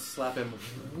 Just gonna slap him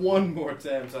one more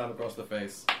damn time across the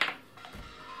face.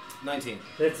 19.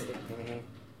 That's it.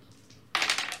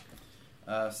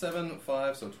 Mm-hmm. 7,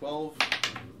 5, so 12.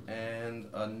 And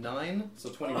a 9, so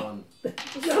 21.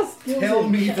 Just kills Tell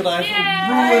him. me that I've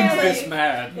Yay! ruined this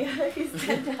man. Yeah, he's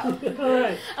dead now.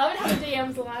 Alright. I would have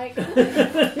DMs like,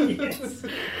 Yes.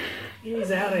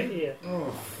 He's out of here.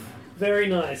 Very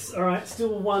nice. Alright,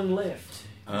 still one left.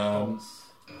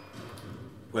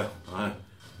 Well, I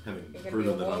having You're going to be a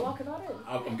proven that warlock about it?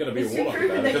 I'm going to be a It's warlock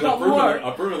proven about that it because you're more.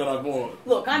 I've proven that I'm more.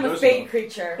 Look, I'm a versatile. fey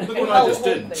creature. Look and what I I'll just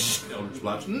hold did. things. Eldritch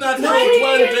Blast. Natural 20!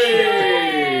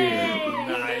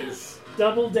 Nice.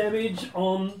 Double damage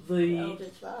on the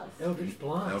Eldritch Blast. Eldritch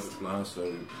Blast. Eldritch Blast,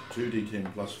 so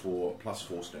 2d10 plus 4 plus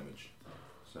force damage.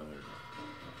 So,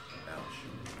 ouch.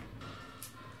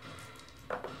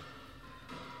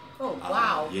 Oh,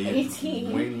 wow. Yeah,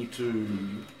 18.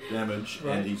 22 damage,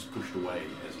 Right. and he's pushed away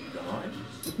as he dies.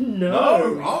 No,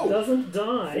 No! Oh! doesn't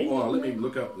die. Oh, let me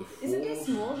look up the force. Isn't this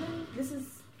more than... This is...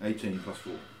 18 plus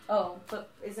 4. Oh, but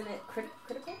isn't it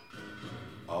critical?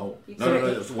 Oh. You No,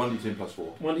 said- it's 1d10 plus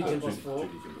 4. 1d10 Oh, plus 2d10 4. plus 4.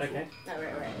 Okay. Oh, right. Yeah, That yeah.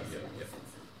 makes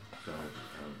sense. So,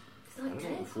 It's I not don't know what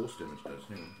dead. the force damage does.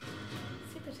 Hang on.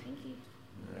 Super tanky.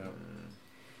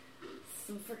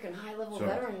 Some freaking high-level Sorry.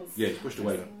 veterans. Yeah, he's pushed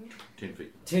away 10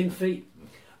 feet. 10 feet.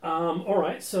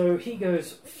 Alright, so he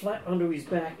goes flat onto his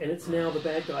back, and it's now the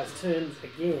bad guy's turn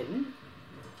again.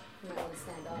 I want to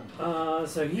stand up.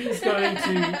 So he is going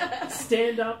to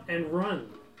stand up and run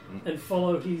and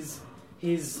follow his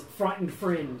frightened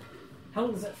friend. How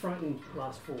long does that frightened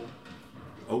last for?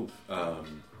 Oh,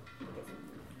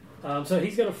 So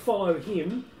he's going to follow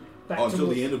him back until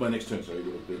towards- the end of my next turn, so he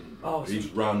would have been. Oh, so- he's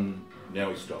run, now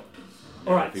he's stopped.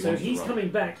 All right, If he so wants to he's run. coming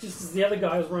back just as the other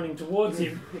guy is running towards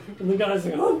him, and the guy's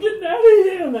like, "I'm getting out of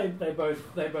here!" And they both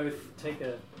take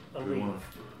a Do we leap. want to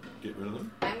get rid of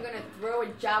them? I'm going to throw a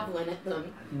javelin at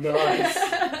them. Nice.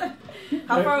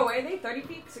 How No. far away are they? 30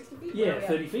 feet? 60 feet? Yeah, Where are we at?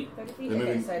 30 feet. 30 feet? They're Okay,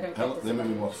 moving, so I don't how, get to they're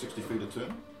moving, survive. what, 60 feet a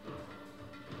turn?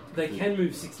 They can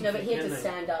move 60 No, but feet, he had can to they?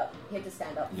 stand up. He had to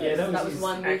stand up. Yeah, first. that was his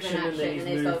one movement action, and then he's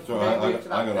and there's moved. the So I moved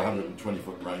got about 120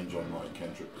 foot range on my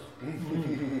cantrips.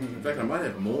 In fact, I might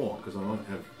have more, because I might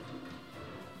have...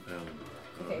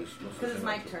 Okay, because it's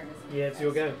my turn, isn't it? Yeah, it's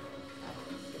your go.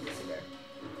 Give this a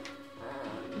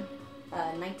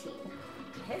go. 19.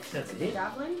 Hit. That's a with hit. the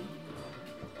javelin.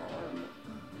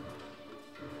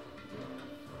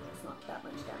 It's not that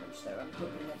much damage, though. I'm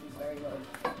hoping that he's very low.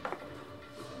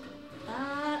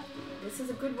 This is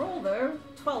a good roll, though.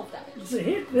 12 damage. It's a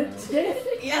hit. That's death.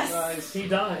 Yes! Nice. He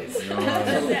dies. Who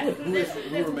There's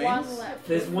remains? one left.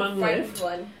 There's one Frightened left.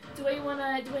 one. Do we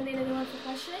need anyone for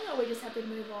questioning, or are we just happy to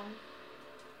move on?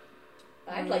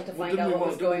 I'd like to Well, find didn't out we what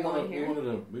want- was going didn't we on want- here.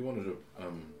 We wanted to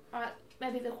Alright,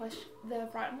 maybe the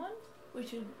frightened one? We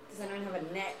should. Does anyone have a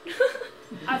net?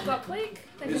 I've got Click.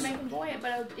 They can Is- make him buoyant,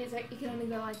 but it's like, you can only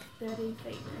go like 30 feet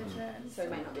per turn. So we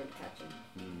might not be able to catch him.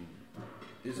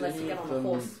 Is Unless any you get of on a them,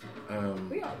 horse.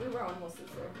 We were on horses,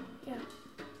 so. Yeah.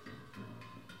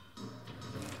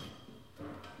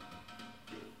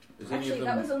 is any Actually, of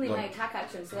that them, was only my like, attack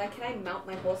action, so can I mount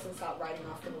my horse and start riding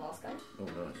after the last guy? Oh,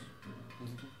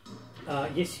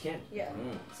 nice. Yes, you can. Yeah.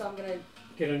 Oh. So I'm gonna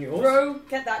Get on your horse.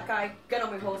 get that guy, get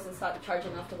on my horse and start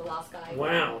charging after the last guy.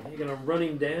 Wow, you're going to run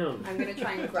him down. I'm gonna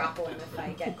try and grapple him if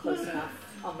I get close enough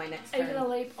on my next Are you turn. gonna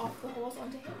leap off the horse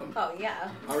onto him? Oh yeah.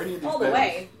 Are any of these All the bad,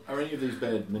 way. Are any of these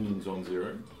bad minions on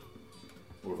 0?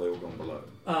 Or have they all gone below?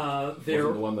 They're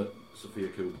Wasn't the one that Sophia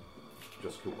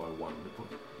just killed by 1 hit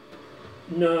point?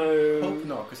 no. Hope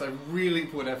not, because I really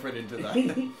put effort into that.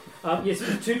 Yes,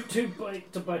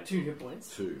 it's by 2 hit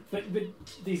points. 2. But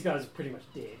these guys are pretty much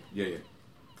dead. Yeah, yeah.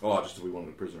 Oh, just if we wanted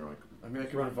a prisoner, I I mean, I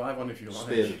can Right. revive one if you could like.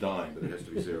 spare the dying, but it has to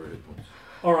be 0 hit points.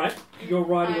 All right, you're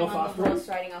riding I'm off on after the him. horse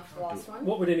riding after the last one.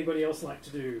 What would anybody else like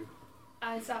to do?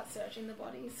 I start searching the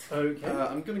bodies. Okay.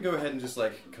 I'm gonna go ahead and just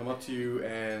like come up to you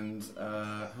and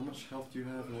how much health do you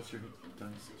have and what's your hit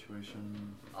dice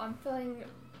situation? I'm feeling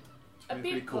It's a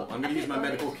pretty bit cool. co- I'm a gonna use bit my worried.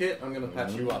 medical kit. I'm gonna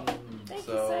patch you up. Thank you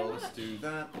so let's much. do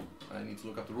that. I need to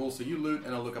look up the rules. So you loot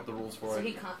and I'll look up the rules for So it.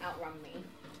 he can't outrun me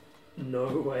No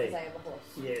because I way. have a horse.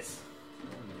 Yes.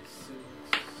 6,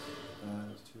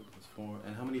 2 plus 4.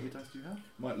 And how many hit dice do you have?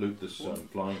 Might loot this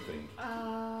flying thing.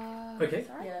 Okay.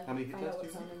 Sorry? Yeah. How many hit Find dice out do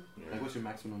you what's on have? him. Yeah. Like, what's your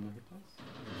maximum hit dice?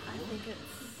 I think it's.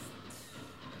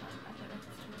 I don't know if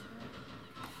it's true.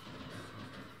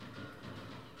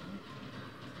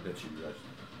 That's you guys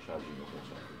charging your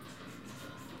horse up.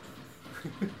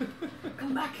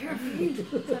 Come back here.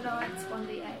 So no, it's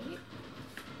 1d8.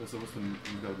 So what's the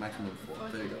you've got a maximum of 4?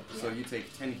 There you go. So Yeah. you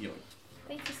take 10 healing.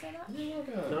 Thank you so much.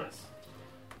 Nice.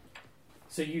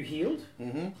 So you healed.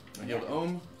 I healed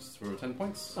Ohm for 10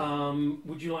 points.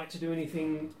 Would you like to do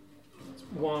anything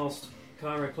whilst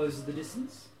Cairo closes the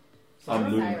distance? I'm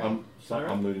Sarah? looting. Siren.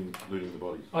 Siren? I'm looting the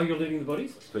bodies. Oh, you're looting the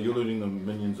bodies? So you're looting the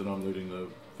minions, and I'm looting the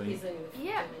thing. He's in the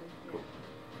Yeah.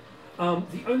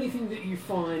 The only thing that you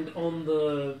find on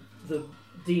the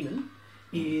demon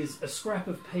is a scrap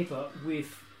of paper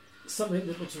with something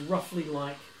that looks roughly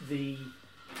like the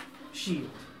shield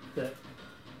that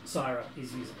Syra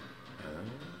is using.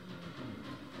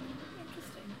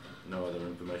 Interesting. No other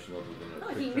information other than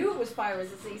Oh, he knew it was fire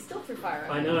resistant. He still threw fire.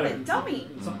 I know. What a dummy.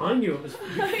 So I knew it was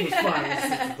fire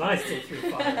resistant, but I still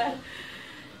threw fire.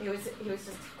 He was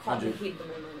just caught in the heat of the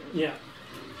moment. Yeah.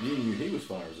 You knew he was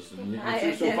fire resistant. And you I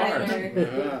threw some did, I fire.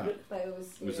 know. But it was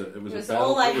It was it was a battle.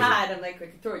 all I It was a had. I'm like, I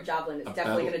could throw a javelin. It's a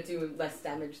definitely battle. going to do less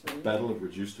damage than. battle of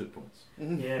reduced hit points.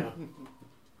 Yeah.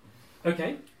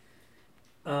 Okay.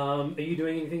 Are you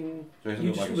doing anything? So he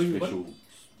You hasn't got like just a lose special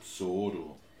sword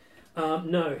or.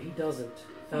 No, he doesn't.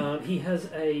 He has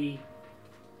a.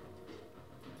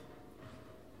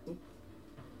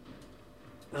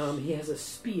 He has a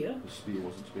spear. The spear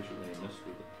wasn't special when he missed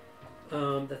with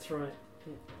it. That's right.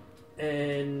 Yeah.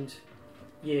 And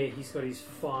yeah, he's got his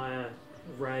fire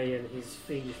ray and his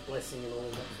fiendish blessing and all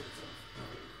that sort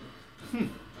of stuff.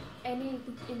 Any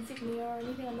insignia or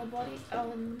anything on the body?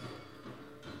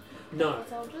 No.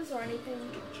 Soldiers or anything?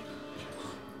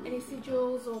 Any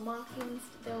sigils or markings?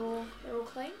 They're all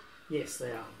clean. Yes,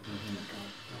 they are.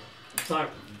 Okay. So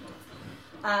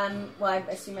Well, I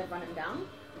assume I'd run him down.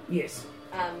 yes.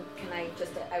 Can I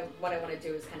just? What I want to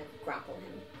do is kind of grapple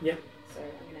him. Yep. So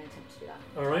I'm going to attempt to do that.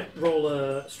 All right. Roll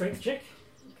a strength check.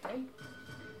 Okay.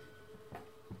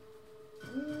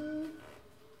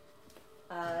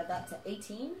 That's an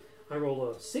 18. I roll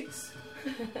a 6.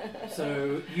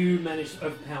 So you manage to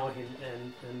overpower him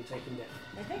and take him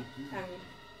down. Okay. I'm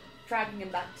dragging him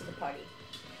back to the party.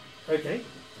 Okay.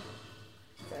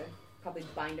 So probably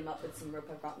bind him up with some rope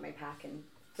I've got in my pack and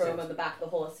throw him on the back of the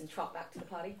horse and trot back to the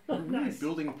party. Nice.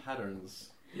 Building patterns.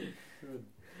 Good.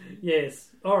 Yes.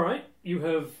 All right. You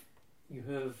have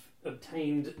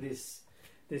obtained this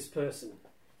person.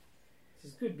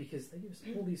 This is good because they give us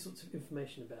all these sorts of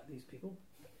information about these people.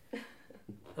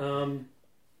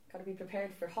 Got to be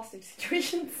prepared for hostage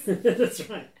situations. That's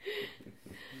right.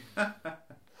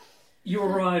 You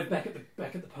arrive back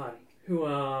at the party, who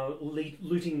are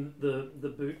looting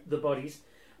the bodies.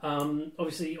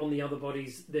 Obviously, on the other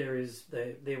bodies, they're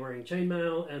wearing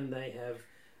chainmail and they have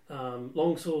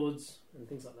long swords and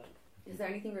things like that. Is there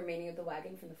anything remaining of the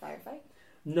wagon from the firefight?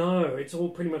 No, it's all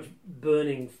pretty much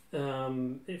burning,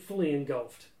 fully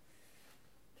engulfed.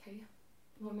 Okay.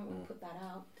 Well, I might want to put that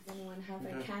out. Does anyone have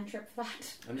a cantrip for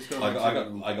that? I'm just going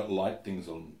I got light things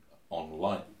on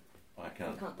light. I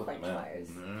can't Can't put quite them out. fires.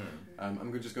 No.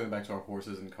 I'm just going back to our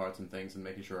horses and carts and things and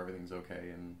making sure everything's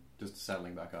okay and just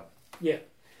settling back up. Yeah.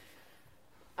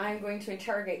 I'm going to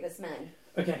interrogate this man.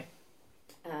 Okay.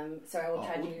 So I will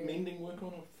try Would to. mending work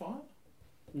on a fire?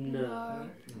 No.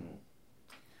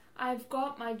 I've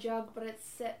got my jug, but it's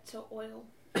set to oil.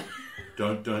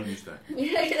 Don't use that.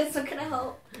 Yeah, that's not gonna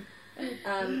help.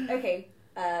 Okay.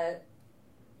 I'm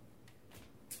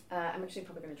actually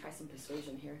probably going to try some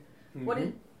persuasion here.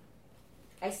 Mhm.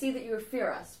 I see that you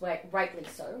fear us, rightly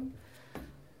so.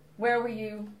 Where were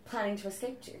you planning to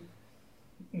escape to?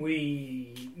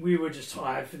 We were just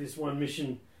hired for this one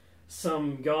mission.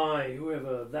 Some guy,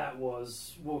 whoever that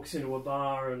was, walks into a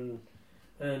bar and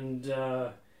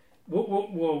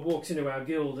walks into our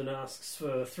guild and asks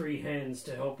for 3 hands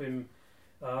to help him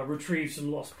retrieve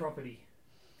some lost property.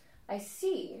 I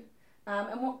see.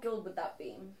 And what guild would that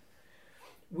be?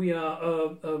 We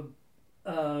are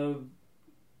a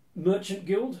merchant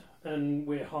guild, and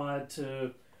we're hired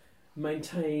to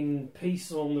maintain peace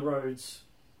along the roads.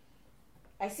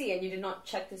 I see, and you did not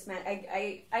check this man.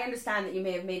 I understand that you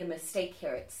may have made a mistake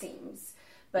here, it seems.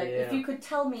 But if Yeah. you could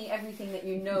tell me everything that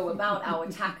you know about our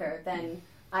attacker, then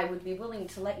I would be willing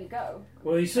to let you go.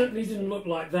 Well, he certainly didn't look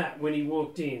like that when he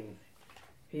walked in.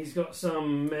 He's got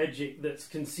some magic that's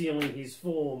concealing his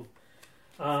form.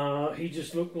 He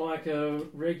just looked like a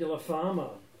regular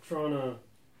farmer trying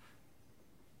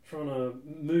to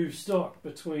move stock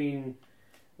between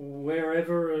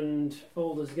wherever and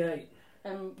Baldur's Gate.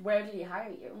 Where did he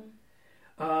hire you?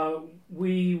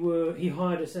 He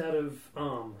hired us out of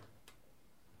Arm.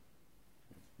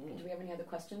 Do we have any other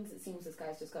questions? It seems this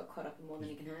guy's just got caught up in more than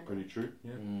he can handle. Pretty true.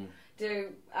 Yeah.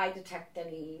 Do I detect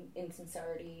any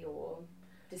insincerity or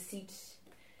deceit?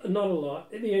 Not a lot.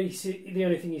 The only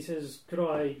thing he says, could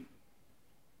I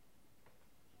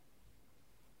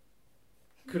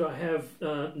have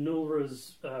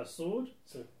Nulra's sword?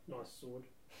 It's a nice sword.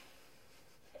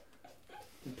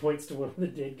 He points to one of the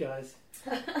dead guys.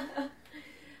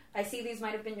 I see these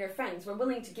might have been your friends. We're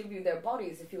willing to give you their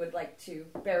bodies if you would like to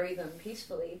bury them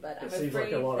peacefully, but I'm It seems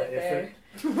afraid like a lot that of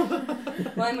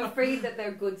effort. well, I'm afraid that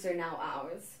their goods are now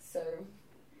ours. So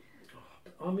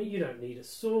I mean, you don't need a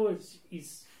sword.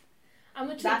 I'm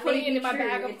literally That putting may it be in my true,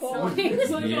 bag of it's corn.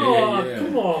 It's like, Yeah, oh, yeah.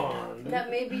 come on. that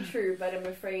may be true, but I'm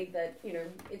afraid that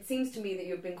it seems to me that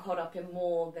you've been caught up in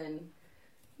more than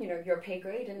your pay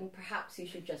grade, and perhaps you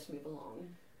should just move along.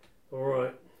 All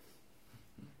right.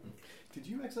 Did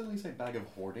you accidentally say bag of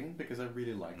hoarding? Because I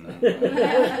really like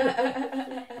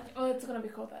that. Oh, it's going to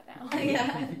be called that now.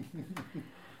 Yeah.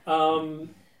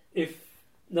 If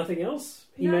nothing else,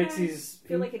 he No, makes his. I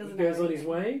feel like he doesn't goes have on his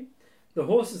way. The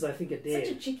horses, I think, are dead.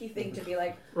 Such a cheeky thing to be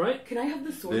like, Right? can I have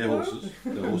the sword? Their though?" horses.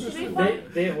 Their horses. Did we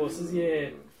Their horses, yeah.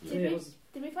 Did Their we- horses.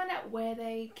 Did we find out where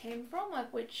they came from?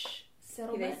 Like which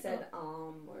settlement? They said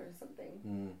or something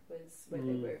Hmm. was where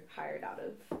they were hired out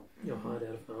of. You're hired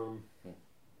out of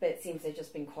But it seems they've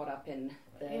just been caught up in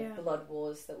the Yeah. blood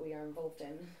wars that we are involved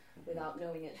in without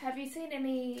knowing it. Have you seen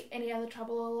any other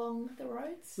trouble along the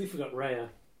roads? We forgot Rhea.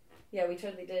 Yeah, we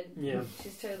totally did. Yeah,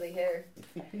 She's totally here.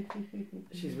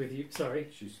 she's with you. Sorry.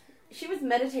 She's. She was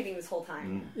meditating this whole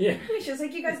time. Yeah. She was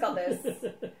like, "You guys got this."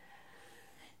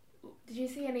 Did you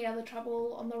see any other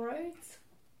trouble on the roads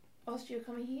whilst you were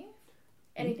coming here?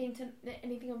 Anything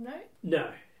of note?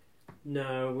 No.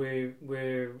 No,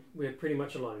 we're pretty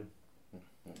much alone.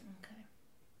 Okay.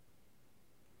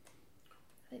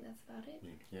 I think that's about it.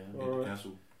 Yeah. All right.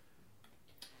 Castle.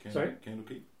 Sorry?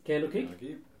 Candlekeep.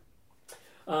 Candlekeep.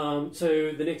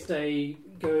 So the next day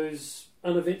goes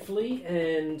uneventfully,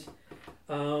 and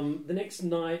the next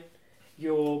night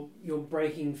you're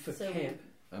breaking for So- camp.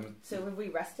 So have we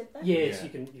rested then? Yes, Yeah. you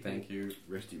can Thank you.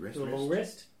 Resty rest. do a long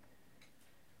rest.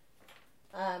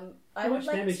 I How would much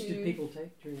like damage to. did people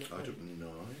take during that I time? took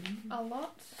 9. A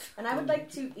lot. And I would like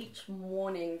to each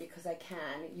morning, because I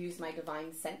can, use my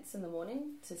divine sense in the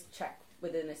morning to check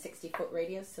within a 60-foot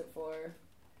radius for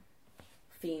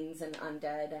fiends and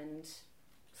undead and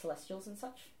celestials and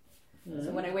such.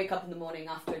 So when I wake up in the morning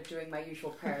after doing my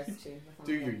usual prayers to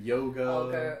Do your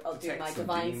yoga. I'll do detect my some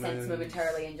divine demons. sense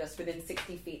momentarily, and just within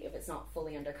 60 feet, if it's not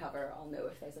fully undercover, I'll know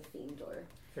if there's a fiend or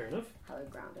Fair enough. hallowed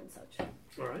ground and such,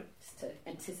 All right. just to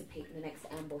anticipate the next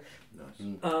ambush.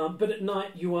 Nice. But at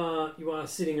night you are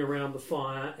sitting around the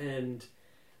fire and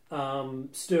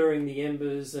stirring the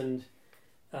embers, and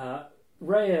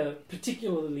Rhea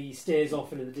particularly stares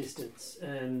off into the distance,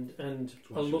 and That's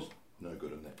why a she look. was no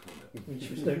good in that combat. And she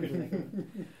was no good at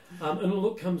that. And a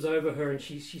look comes over her, and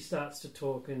she starts to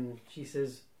talk, and she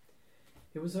says,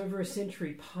 "It was over a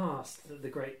century past that the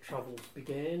great troubles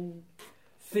began.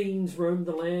 Fiends roamed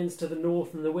the lands to the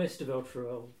north and the west of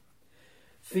Elturel.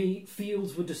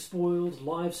 Fields were despoiled,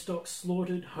 livestock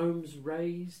slaughtered, homes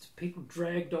razed, people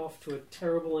dragged off to a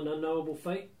terrible and unknowable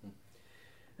fate,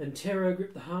 and terror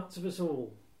gripped the hearts of us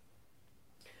all.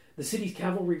 The city's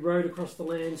cavalry rode across the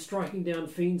land, striking down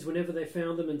fiends whenever they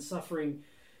found them and suffering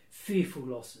fearful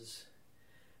losses.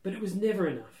 But it was never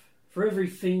enough. For every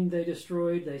fiend they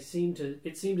destroyed, it seemed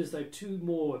as though 2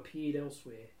 more appeared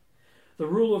elsewhere. The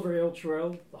ruler of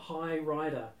Elturel, the High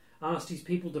Rider, asked his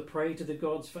people to pray to the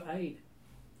gods for aid.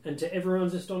 And to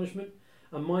everyone's astonishment,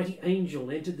 a mighty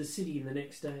angel entered the city the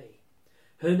next day.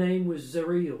 Her name was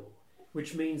Zariel,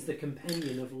 which means the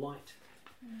companion of light.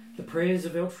 The prayers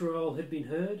of Elturel had been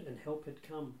heard, and help had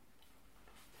come.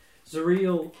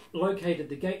 Zariel located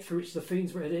the gate through which the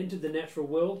fiends had entered the natural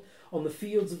world on the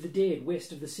fields of the dead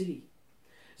west of the city.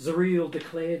 Zariel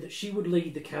declared that she would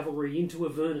lead the cavalry into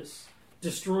Avernus,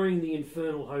 destroying the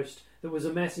infernal host that was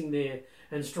amassing there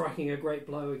and striking a great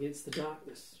blow against the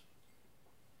darkness.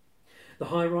 The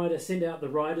High Rider sent out the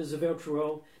riders of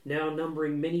Elturel, now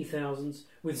numbering many thousands,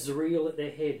 with Zariel at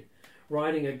their head,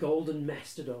 riding a golden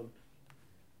mastodon.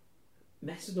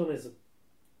 Mastodon is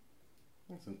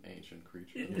That's an ancient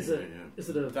creature. is it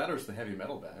a That or it's the heavy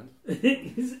metal band.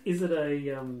 is it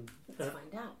a Let's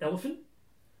find out. elephant?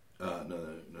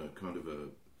 No, kind of a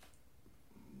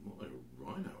more like a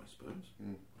rhino, I suppose.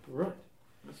 Right.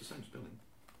 That's the same spelling.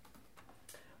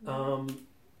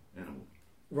 Animal.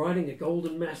 Riding a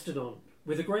golden mastodon.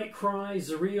 With a great cry,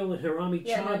 Zariel and her army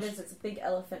Yeah, no, it charged. is. It's a big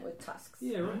elephant with tusks.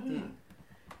 Yeah, right.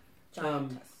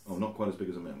 Giant tusks. Oh, not quite as big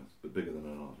as a mammoth, but bigger than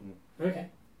an elephant. Okay.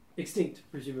 Extinct,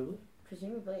 presumably.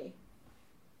 Presumably.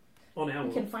 On our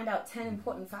We can world. find out 10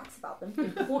 important facts about them.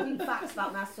 Important facts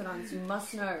about mastodons you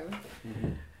must know.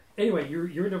 Anyway, you're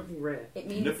interrupting Rare. It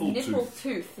means Nipple nipple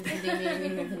tooth is the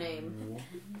meaning of the name.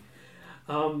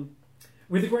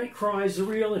 With a great cry,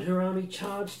 Zariel and her army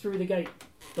charged through the gate.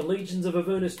 The legions of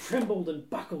Avernus trembled and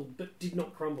buckled, but did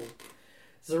not crumble.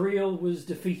 Zariel was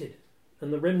defeated,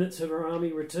 and the remnants of her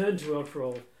army returned to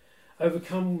Elturel,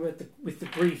 overcome with the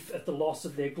grief at the loss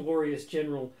of their glorious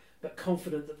general, but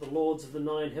confident that the lords of the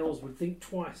Nine Hells would think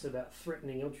twice about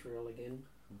threatening Elturel again.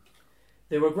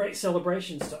 There were great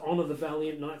celebrations to honour the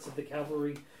valiant knights of the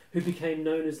cavalry, who became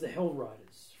known as the Hell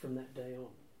Riders from that day on.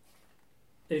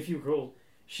 And if you recall,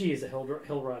 she is a Hell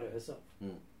Rider herself.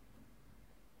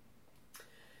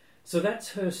 So that's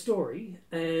her story,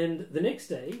 and the next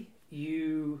day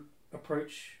you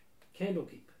approach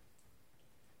Candlekeep.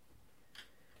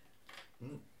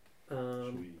 Should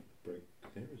we break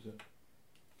there?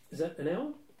 Is that an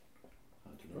hour?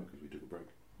 I don't know, because we took a break.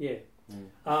 Yeah.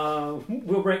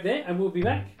 We'll break there and we'll be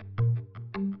back.